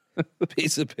 A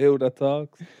piece of poo that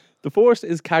talks. The first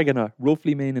is Caganer,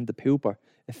 roughly meaning the pooper,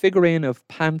 a figurine of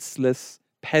pantsless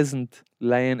peasant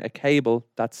laying a cable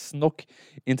that snuck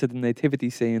into the nativity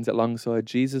scenes alongside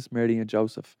Jesus, Mary and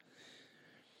Joseph.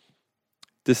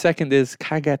 The second is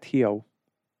Cagatio,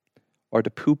 or the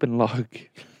pooping log,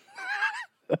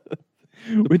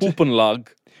 Pooping log.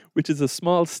 which is a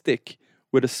small stick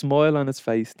with a smile on its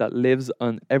face that lives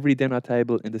on every dinner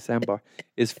table in December,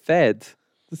 is fed.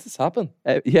 Does this happen?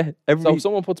 Yeah, every So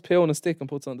someone puts poo on a stick and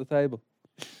puts it on the table.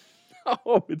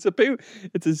 Oh, it's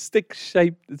a stick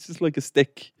shaped. It's just like a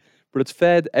stick, but it's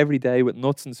fed every day with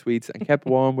nuts and sweets and kept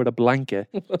warm with a blanket.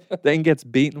 Then gets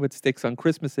beaten with sticks on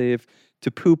Christmas Eve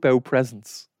to poop out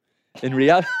presents. In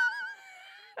reality,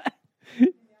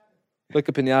 Like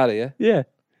a pinata, yeah? yeah.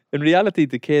 In reality,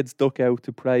 the kids duck out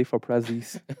to pray for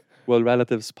presents while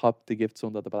relatives pop the gifts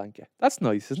under the blanket. That's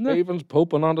nice, isn't it? Stephen's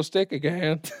pooping on the stick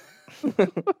again.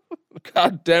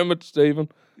 God damn it, Stephen.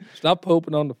 Stop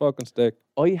pooping on the fucking stick.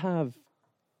 I have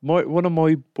one of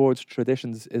my board's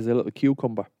traditions is a little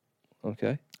cucumber,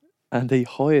 Okay. and they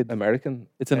hide. American.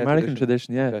 It's an American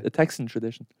tradition, yeah, Okay. a Texan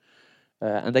tradition,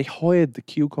 and they hide the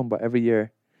cucumber every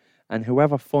year, and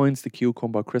whoever finds the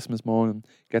cucumber Christmas morning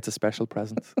gets a special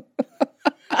present.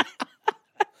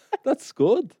 That's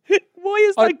good. Why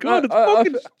is that good? It's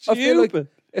fucking I feel like stupid.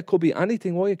 it could be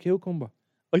anything. Why a cucumber?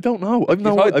 I don't know. I've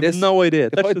this- no idea.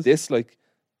 If That's I had just- this, like,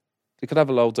 you could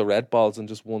have loads of red balls and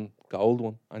just one gold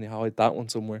one, and you hide that one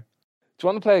somewhere. Do you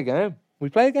want to play a game? We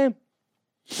play a game.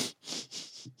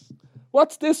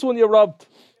 What's this one you robbed?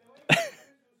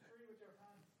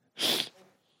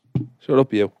 Shut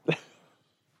up, you.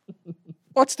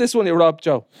 What's this one you robbed,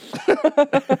 Joe?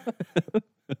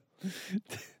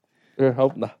 You're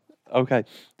hoping that. Okay,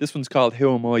 this one's called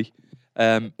Who Am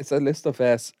I? It's a list of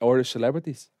Irish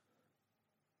celebrities.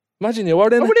 Imagine you were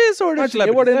in Oh, it. it is Irish Imagine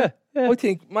you were in celebrities, it. yeah. I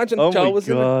think. Imagine Oh Joe my was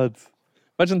in it. god!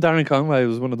 Imagine Darren Conway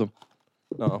was one of them.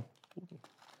 No.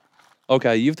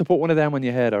 Okay, you have to put one of them on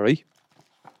your head, all right?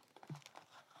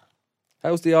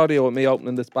 How's the audio of me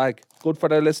opening this bag? Good for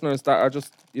the listeners that are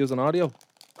just using audio.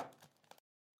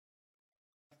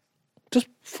 Just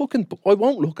fucking. I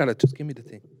won't look at it. Just give me the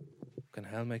thing. Fucking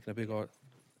hell, making a big order.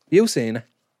 You seen it?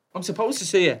 I'm supposed to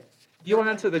see it. You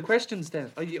answer the questions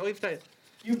then. You have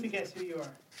to guess who you are.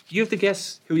 You have to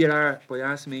guess who you are by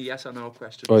asking me yes or no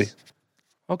questions. Right.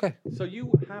 Okay. So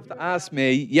you have to ask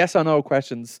me yes or no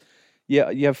questions. Yeah,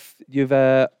 you've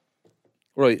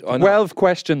Right. I know. 12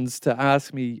 questions to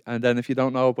ask me, and then if you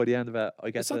don't know by the end of it, I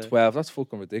get it's not to... 12. That's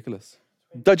fucking ridiculous.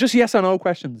 They're just yes or no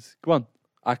questions. Go on.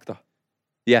 Actor.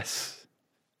 Yes.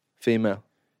 Female.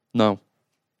 No.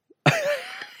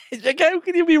 How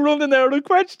can you be running out of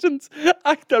questions?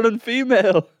 Actor and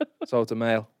female. So it's a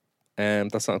male.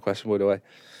 That's not a question, by the way.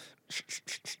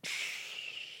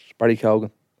 Barry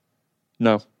Keoghan.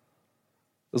 No.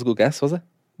 That's a good guess, was it?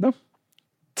 No.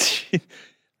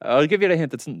 I'll give you a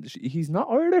hint. He's not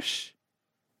Irish.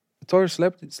 It's Irish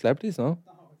celebrities, no?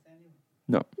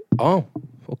 No. Oh,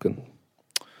 fucking.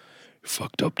 You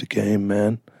fucked up the game,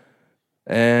 man.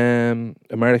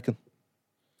 American.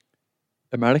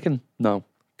 American? No.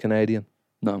 Canadian.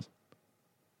 No.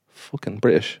 Fucking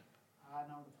British.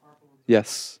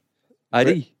 Yes.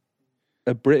 Eddie?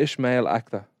 A British male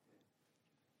actor.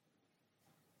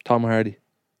 Tom Hardy.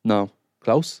 No.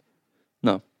 Close?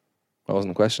 No. That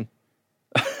wasn't a question.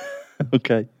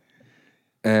 Okay.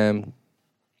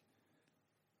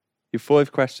 You've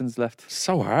 5 questions left.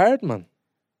 So hard, man.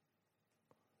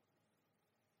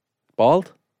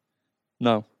 Bald?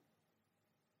 No.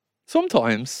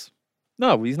 Sometimes.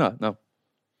 No, he's not. No.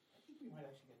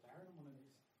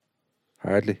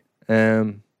 Hardly.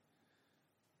 I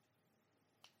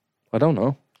don't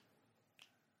know.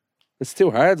 It's too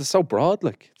hard. It's so broad,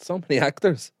 like so many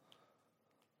actors.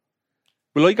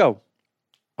 Will I go?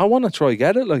 I want to try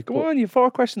get it, like. Go on, you've 4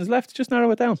 questions left. Just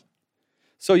narrow it down.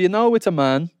 So you know it's a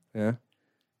man. Yeah,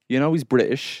 You know he's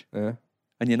British. yeah.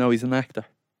 And you know he's an actor.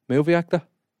 Movie actor.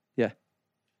 Yeah.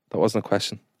 That wasn't a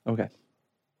question. Okay.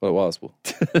 Well, it was, but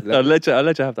I'll let you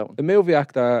have that one. the movie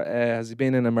actor has he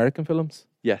been in American films?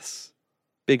 Yes.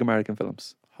 Big American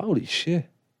films. Holy shit!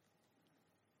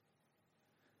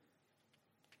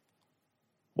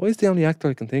 Why is the only actor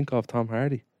I can think of Tom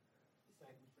Hardy?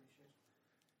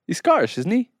 He's Scottish,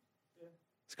 isn't he?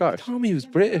 Scottish. Tommy was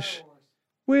British.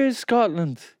 Where's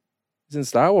Scotland? He's in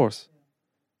Star Wars.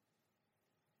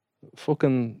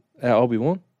 Fucking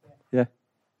Obi-Wan. Yeah.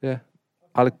 Yeah.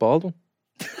 Alec Baldwin.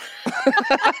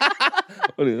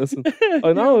 What do you listen?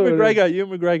 I know. Ewan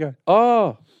McGregor.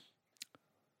 Oh.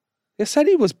 You said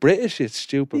he was British, you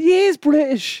stupid. He is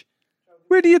British.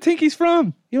 Where do you think he's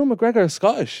from? Ewan McGregor is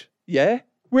Scottish. Yeah.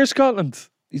 Where's Scotland?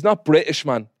 He's not British,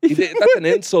 man. That's an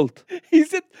insult.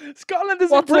 He's in Scotland is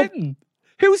What's in up? Britain.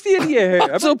 Who's the idiot here?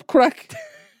 What's up, crack?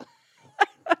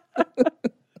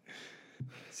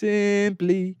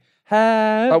 Simply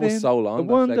having That was so long. a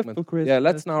that wonderful segment. Christmas. Yeah,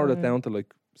 let's narrow it time. down to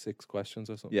like 6 questions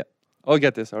or something. Yeah. I'll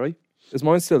get this, all right? Is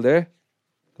mine still there?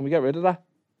 Can we get rid of that?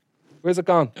 Where's it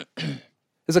gone?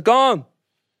 Is it gone?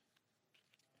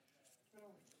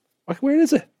 Like, where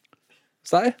is it?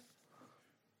 Is that it?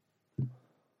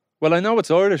 Well, I know it's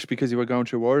Irish because you were going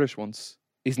through Irish once.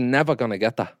 He's never going to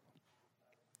get that.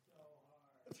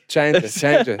 Change it.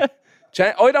 Change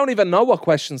it. I don't even know what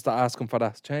questions to ask him for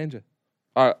that. Change it.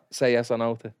 Or say yes or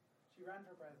no to. She ran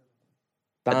for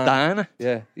president. Dan. Dan.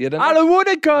 Yeah. You didn't. I would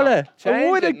have got it. I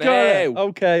change would have it got it. now.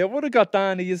 Okay, I would have got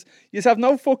Dan. You have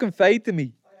no fucking faith in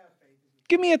me.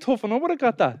 Give me a tough one. I would have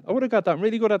got that. I'm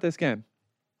really good at this game.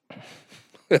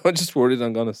 I'm just worried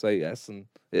I'm going to say yes and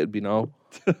it'll be no.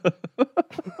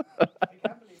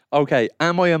 Okay,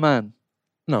 am I a man?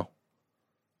 No.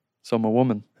 So I'm a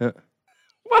woman. Yeah.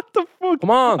 What the fuck? Come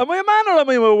on. Am I a man or am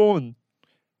I a woman?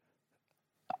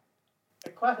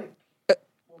 Aquatic.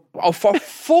 Oh, for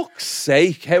fuck's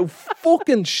sake. How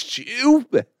fucking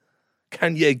stupid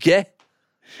can you get?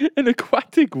 An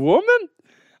aquatic woman?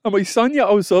 Am I Sonia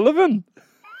O'Sullivan?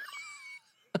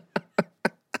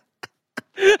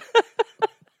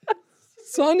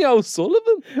 Sonia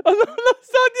O'Sullivan? I'm not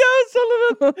Sonia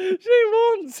O'Sullivan. She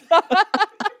runs.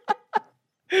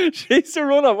 She's a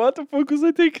runner. What the fuck was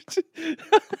I thinking?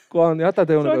 Go on, you had to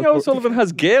do it. Sonia O'Sullivan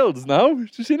has gills now.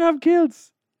 Does she not have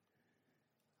gills?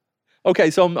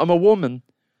 Okay, so I'm a woman.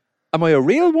 Am I a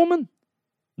real woman?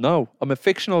 No, I'm a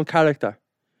fictional character.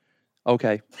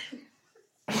 Okay.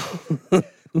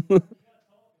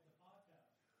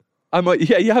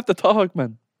 Yeah, you have to talk,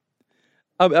 man.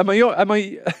 Am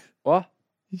I What?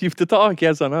 you have to talk,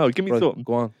 yes or no? Give me Right, something.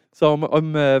 go on. So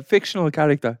I'm a fictional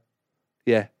character.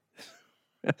 Yeah.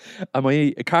 Am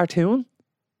I a cartoon?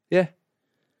 Yeah.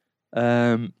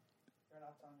 And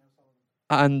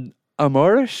I'm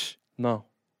Irish? No.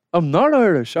 I'm not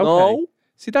Irish. Okay. No.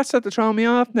 See, that's starting to throw me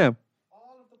off now.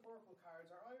 All of the purple cards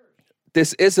are Irish.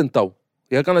 This isn't, though.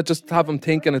 You're going to just have him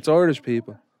thinking it's Irish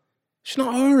people. She's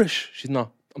not Irish. She's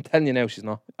not. I'm telling you now, she's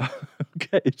not.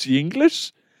 Okay, is she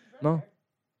English? No.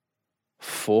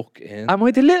 Fucking. Am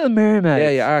I the Little Mermaid? Yeah,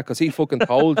 you are, because he fucking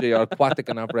told you you're aquatic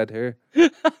and have red hair.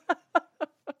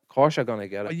 Of course you're going to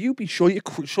get Oh, it. you be shy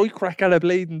crack at a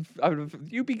blade and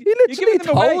you be. He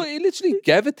literally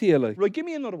gave it to you, like. Right, give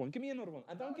me another one.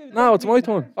 And don't give it. No, it's my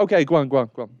turn. Okay, go on.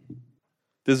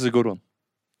 This is a good one.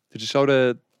 Did you show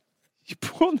the? You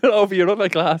put it over your other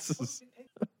glasses.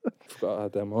 Forgot I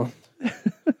had them on.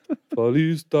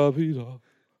 Police Davida.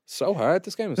 So hard.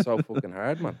 This game is so fucking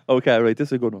hard, man. Okay, right. This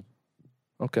is a good one.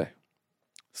 Okay.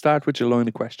 Start with your line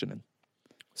of questioning.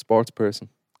 Sports person.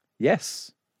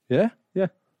 Yes. Yeah? Yeah.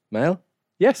 Male?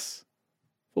 Yes.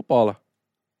 Footballer.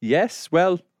 Yes.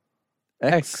 Well,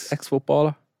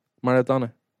 Ex-footballer.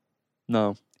 Maradona.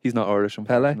 no, he's not Irish.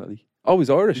 Unfortunately. Oh, he's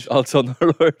Irish. He's also not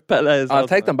Irish. Pele is. I'll also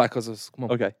take them not. back because come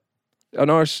on. Okay. An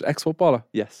Irish ex-footballer.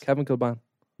 Yes. Kevin Kilbane.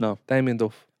 No. Damien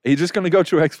Duff. Are you just going to go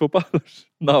through ex-footballers?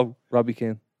 No. Robbie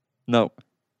Keane. No.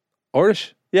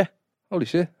 Irish? Yeah. Holy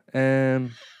shit.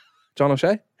 John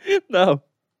O'Shea. No.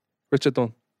 Richard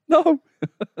Dunn. No.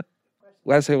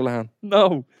 Wes Houlihan.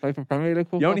 No. Play for Premier League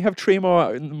football. You only have three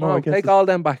more. No, guesses. take all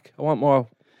them back. I want more.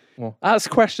 Ask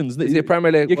questions. Is he a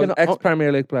Premier League? You can-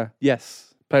 Ex-Premier League player.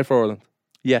 Yes. Played for Ireland.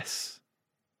 Yes.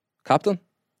 Captain?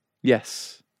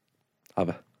 Yes. Have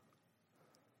it.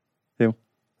 Who?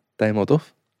 Damo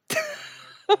Duff.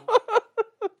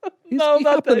 He not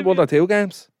captained one or two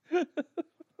games.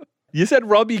 You said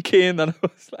Robbie Keane and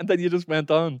then you just went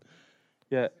on.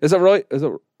 Yeah. Is it right? Is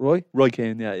it Roy? Roy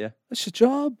Keane, yeah. That's your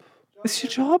job. That's your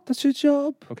job. That's your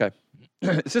job. Okay.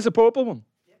 Is this a purple one?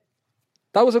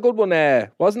 That was a good one,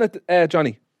 wasn't it,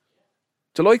 Johnny?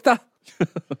 Do you like that?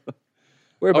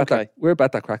 We're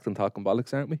better cracked than talking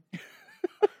bollocks, aren't we?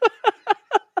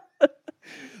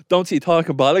 Don't see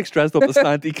talking bollocks dressed up as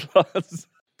Santa Claus.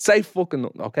 Say fucking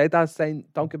nothing, okay? That's saying,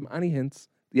 don't give him any hints.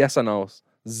 Yes or no's.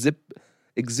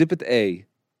 Exhibit A.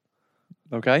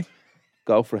 Okay.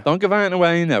 Go for it. Don't give anything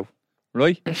away now.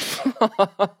 Right? Is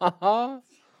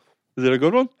it a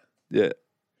good one? Yeah.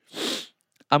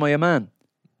 Am I a man?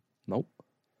 No.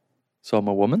 So I'm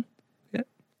a woman? Yeah.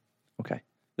 Okay.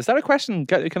 Is that a question?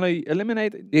 Can I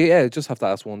eliminate it? Yeah, just have to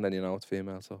ask one, then you know it's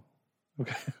female, so.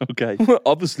 Okay. Okay.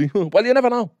 Obviously. Well, you never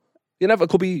know. You never, it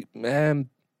could be them,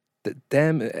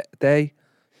 they.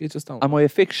 You just don't. Am I a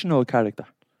fictional character?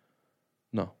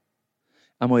 No.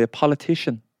 Am I a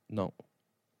politician? No.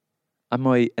 Am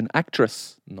I an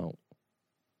actress? No.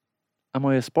 Am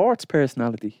I a sports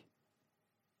personality?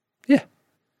 Yeah.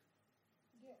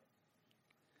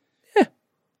 Yeah.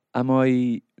 Am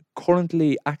I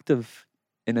currently active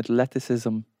in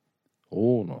athleticism?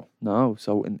 Oh, no. No.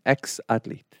 So an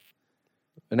ex-athlete.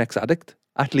 An ex-addict?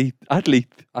 Athlete.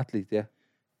 Athlete, yeah.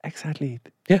 Ex-athlete.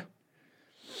 Yeah.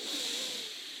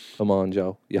 Come on,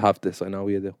 Joe. You have this. I know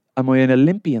you do. Am I an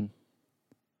Olympian?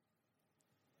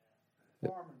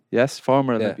 Foreman. Yes,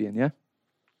 former Yeah. Olympian, yeah.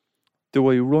 Do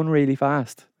I run really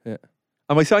fast? Yeah.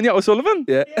 Am I Sonia O'Sullivan?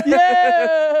 Yeah.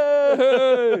 Yeah!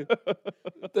 Hey!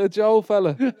 The Joe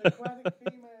fella. Aquatic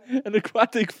female. An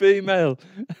aquatic female.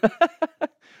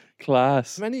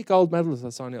 Class. How many gold medals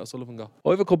has Sonia O'Sullivan got? I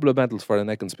have a couple of medals for an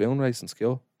egg and spoon race in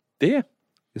school. Do you?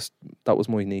 That was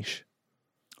my niche.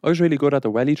 I was really good at the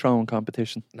welly throwing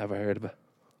competition. Never heard of it.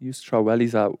 Used to throw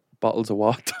wellies at bottles of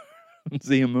water and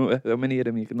see how many of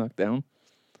them you can knock down.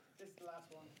 This is the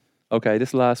last one. Okay, this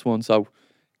is the last one, so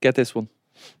get this one.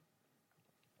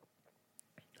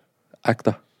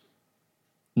 Actor.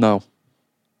 No.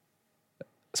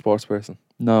 Sports person.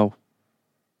 No.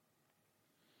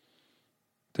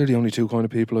 They're the only two kind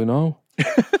of people I know.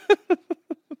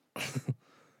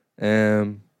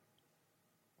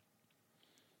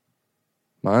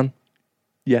 Man.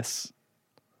 Yes.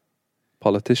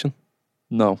 Politician.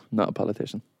 No, not a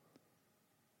politician.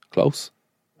 Close.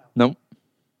 No.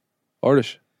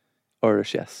 Irish.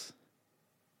 Irish, yes.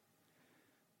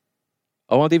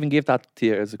 I won't even give that to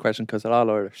you as a question because they're all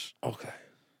Irish. Okay.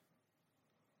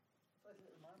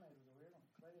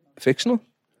 Fictional?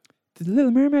 The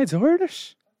Little Mermaid's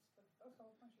Irish.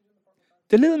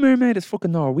 The Little Mermaid is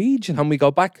fucking Norwegian. Can we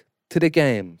go back to the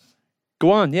game?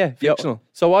 Go on, yeah. Yeah. Fictional.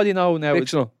 So all you know now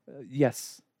Fictional. is...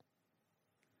 yes.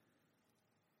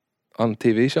 On a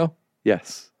TV show?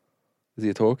 Yes. Is he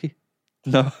a turkey?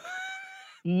 No.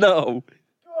 No.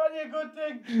 Go on, you good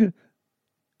thing.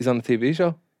 He's on a TV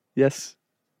show? Yes.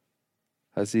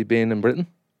 Has he been in Britain?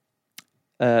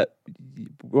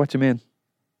 What do you mean?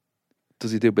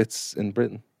 Does he do bits in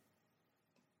Britain?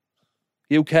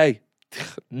 UK?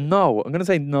 No. I'm going to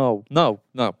say no. No.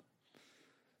 No.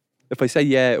 If I say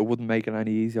yeah, it wouldn't make it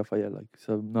any easier for you. Like,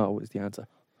 so no is the answer.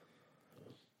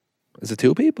 Is it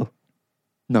two people?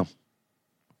 No.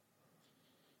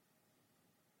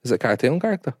 Is it a cartoon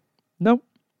character? No.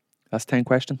 That's 10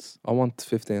 questions. I want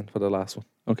 15 for the last one.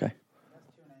 Okay. That's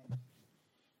 2 names.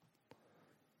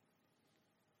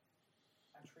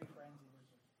 And 3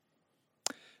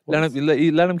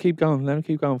 friends. Let him keep going. Let him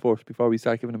keep going first before we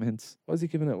start giving him hints. What is he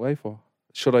giving it away for?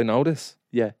 Should I know this?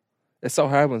 Yeah. It's so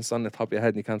hard when it's on the top of your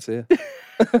head and you can't see it.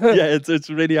 Yeah, it's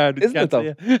really hard. You Isn't can't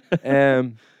it, see it.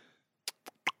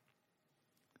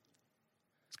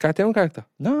 It's a cartoon character.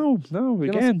 No,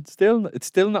 again, it's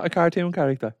still not a cartoon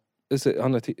character. Is it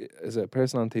on is it a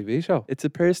person on a TV show? It's a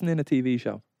person in a TV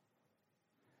show.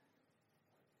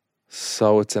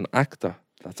 So it's an actor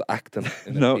that's acting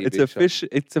in a No, TV it's a show.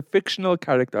 it's a fictional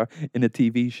character in a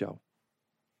TV show.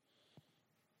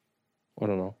 I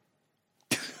don't know.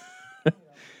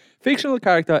 Fictional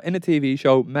character in a TV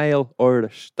show, male,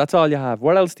 Irish. That's all you have.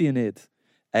 What else do you need?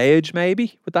 Age,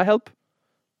 maybe? Would that help?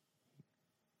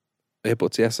 Yeah, but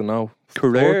it's yes or no.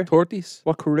 Career? 30s?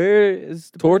 What career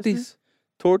is the 30s?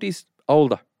 30s,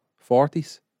 older.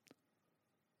 40s?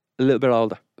 A little bit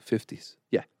older. 50s?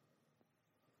 Yeah.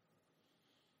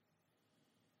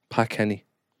 Pat Kenny.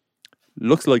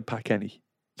 Looks like Pat Kenny.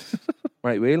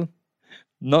 Right, Whelan?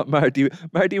 Not Marty.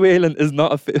 Marty Whelan is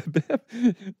not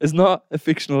is not a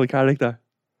fictional character.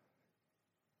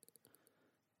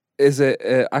 Is it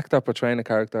an actor portraying a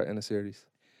character in a series?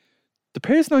 The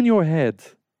person on your head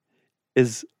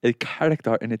is a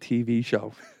character in a TV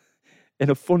show.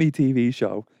 In a funny TV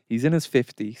show. He's in his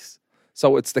 50s.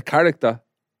 So it's the character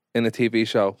in a TV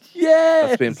show Yeah.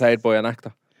 that's being played by an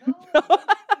actor.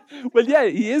 Well, yeah,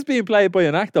 he is being played by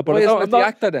an actor, but Why I isn't don't, it the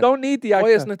actor then? don't need the actor.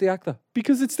 Why isn't it the actor?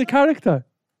 Because it's the character.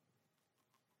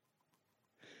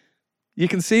 You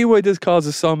can see why this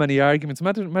causes so many arguments.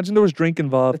 Imagine there was drink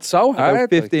involved. It's so About hard.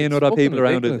 15 it's other fucking people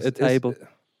around ridiculous. a table. Ask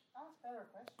better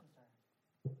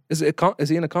questions. Is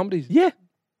he in a comedy? Yeah,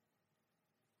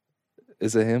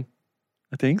 Is it him?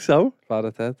 I think so. Father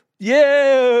Ted?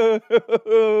 Yeah.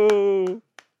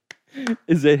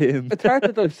 Is it him? It's hard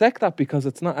to dissect that because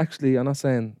it's not actually, I'm not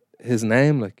saying his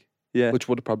name, like, Yeah. which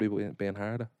would have probably been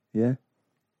harder. Yeah.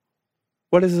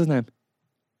 What is his name?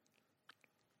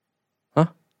 Huh?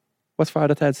 What's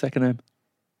Father Ted's second name?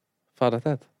 Father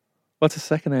Ted? What's his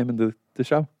second name in the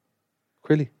show?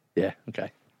 Crilly? Yeah,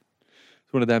 okay.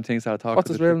 It's one of them things I'll talk What's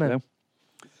to his the real people name?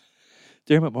 now.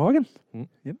 Dermot Morgan. Hmm.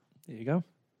 Yep, there you go.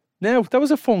 Now, that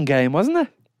was a fun game, wasn't it?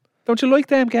 Don't you like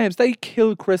them games? They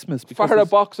kill Christmas. because Fire there's-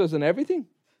 boxers and everything.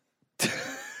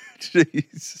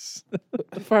 Jesus.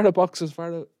 Fire boxers,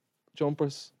 fire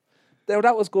jumpers. Now,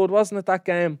 that was good, wasn't it, that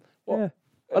game? What? Yeah.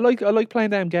 I like playing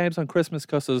them games on Christmas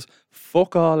because there's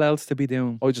fuck all else to be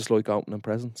doing. I just like opening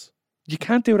presents. You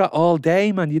can't do that all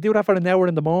day, man. You do that for an hour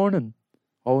in the morning.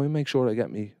 Oh, I make sure I get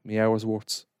me hours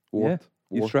worth. You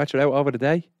stretch it out over the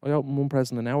day. I open one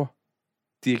present an hour.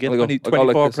 Do you get I go 24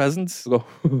 like this. presents? I go,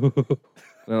 and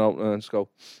then I open it and just go,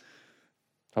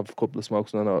 have a couple of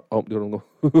smokes, and then I open the other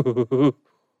and go,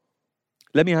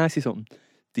 Let me ask you something.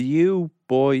 Do you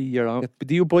buy your own?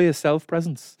 Do you buy yourself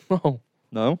presents? No,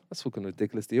 No, that's fucking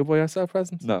ridiculous. Do you buy yourself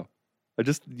presents? no.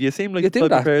 You seem like You the do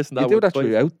type of that. person that You do would that buy-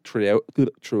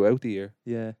 throughout the year.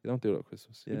 Yeah, You don't do it at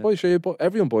Christmas. Yeah.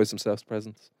 Everyone buys themselves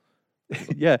presents.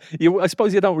 yeah. I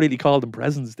suppose you don't really call them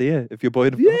presents, do you? If you buy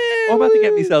them, Yeah, I'm about to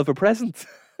get myself a present.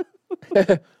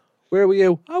 Where were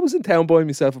you? I was in town buying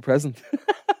myself a present.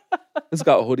 It's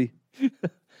got a hoodie. You'd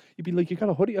be like, you got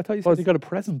a hoodie? I thought you said you got a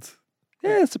present.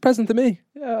 Yeah, it's a present to me.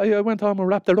 Yeah, I went home and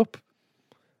wrapped it up.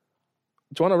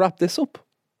 Do you want to wrap this up?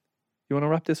 You want to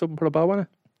wrap this up and put a bow on it?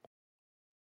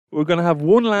 We're going to have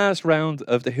one last round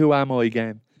of the Who Am I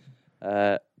game.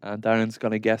 And Darren's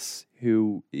going to guess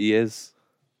who he is.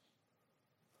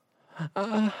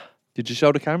 Did you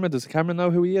show the camera? Does the camera know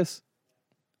who he is?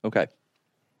 Okay.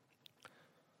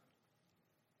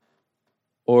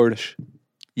 Irish.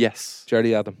 Yes.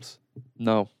 Jerry Adams.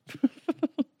 No.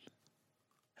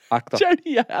 Actor.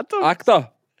 Jerry Adams. Actor.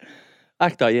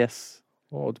 Actor, yes.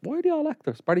 Oh, why are they all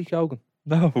actors? Barry Keoghan.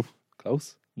 No.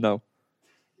 Close. No.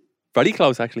 Very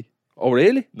close, actually. Oh,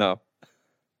 really? No.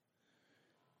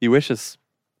 He wishes.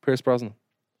 Pierce Brosnan.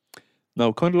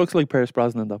 No, kind of looks like Pierce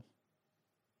Brosnan, though.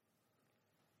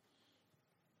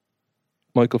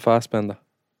 Michael Fassbender.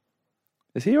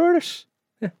 Is he Irish?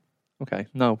 Yeah. Okay.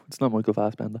 No, it's not Michael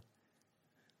Fassbender.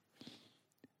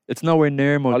 It's nowhere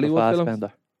near Michael Hollywood films?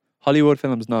 Fassbender. Hollywood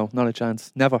films, no, not a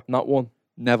chance. Never. Not one.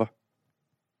 Never.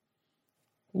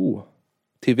 Ooh.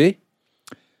 TV?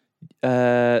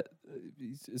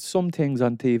 Some things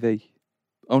on TV.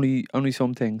 Only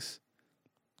some things.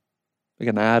 Like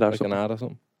an ad or Like something. an ad or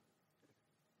something.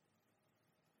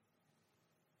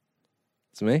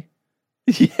 It's me.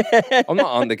 Yeah. I'm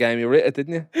not on the game. You wrote it,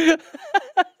 didn't you?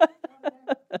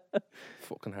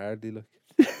 Fucking hardly, look.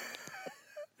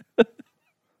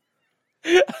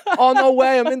 Oh, no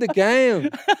way. I'm in the game.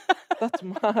 That's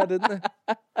mad, isn't it?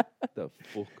 The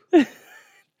fuck.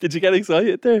 Did you get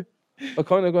excited there? I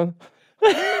kind of gone,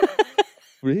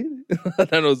 really? And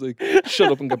then I was like,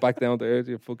 shut up and get back down to earth,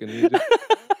 you fucking idiot.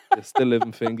 You're still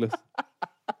living fingless.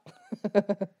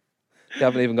 You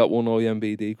haven't even got one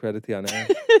IMBD credit here now.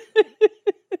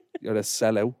 You're a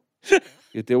sellout.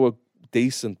 You do a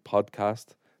decent podcast.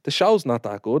 The show's not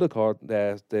that good,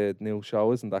 the new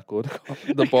show isn't that good.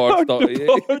 The boards.ie.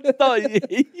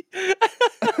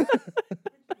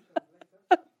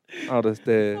 Oh, there's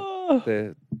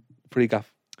the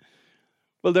pre-gaff.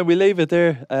 Well, then we leave it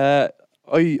there.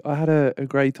 I had a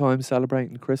great time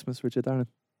celebrating Christmas with you, Darren.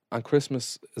 And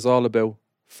Christmas is all about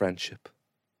friendship.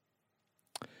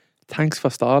 Thanks for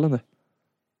stalling it.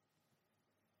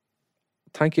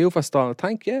 Thank you for stalling.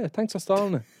 Thanks for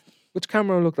stalling it. Which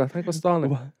camera looked at? Thanks for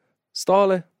stalling it.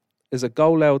 Stall It is a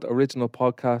Go Loud original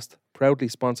podcast, proudly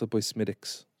sponsored by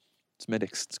Smiddix.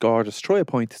 Smiddix. It's gorgeous. Try a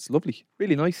point. It's lovely.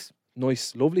 Really nice.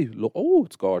 Nice, lovely. Oh,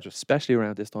 it's gorgeous. Especially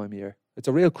around this time of year. It's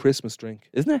a real Christmas drink.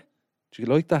 Isn't it? Do you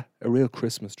like that? A real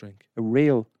Christmas drink. A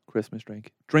real Christmas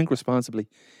drink. Drink responsibly.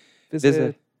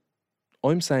 Visit.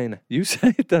 I'm saying it. You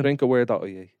say it then.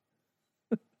 Drinkaware.ie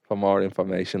for more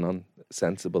information on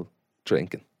sensible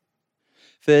drinking.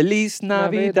 Feliz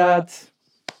Navidad.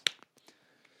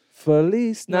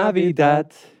 Feliz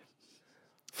Navidad.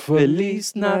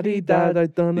 Feliz Navidad. I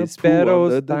done a poo Espero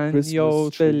under the año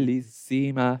Christmas tree.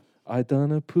 felicima. I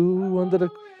done a poo under the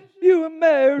You a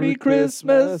Merry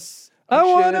Christmas. I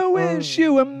want to wish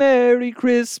you a Merry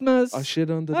Christmas. I shit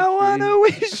under the I want to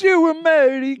wish you a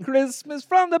Merry Christmas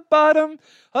from the bottom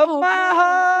of my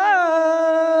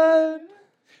heart.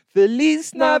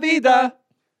 Feliz Navidad.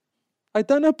 I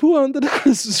done a poo under the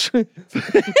Christmas tree.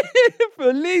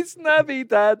 Feliz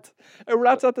Navidad. A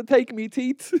rat had to take me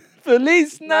teeth.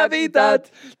 Feliz Navidad.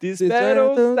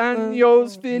 Disperos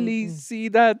años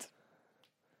felicidad.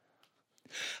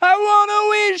 I want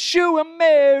to wish you a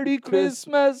Merry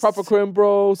Christmas. Proper Crim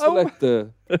Bro, select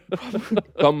the.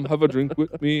 Come have a drink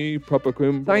with me, Proper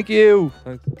Crim Bro. Thank you.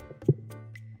 Thanks.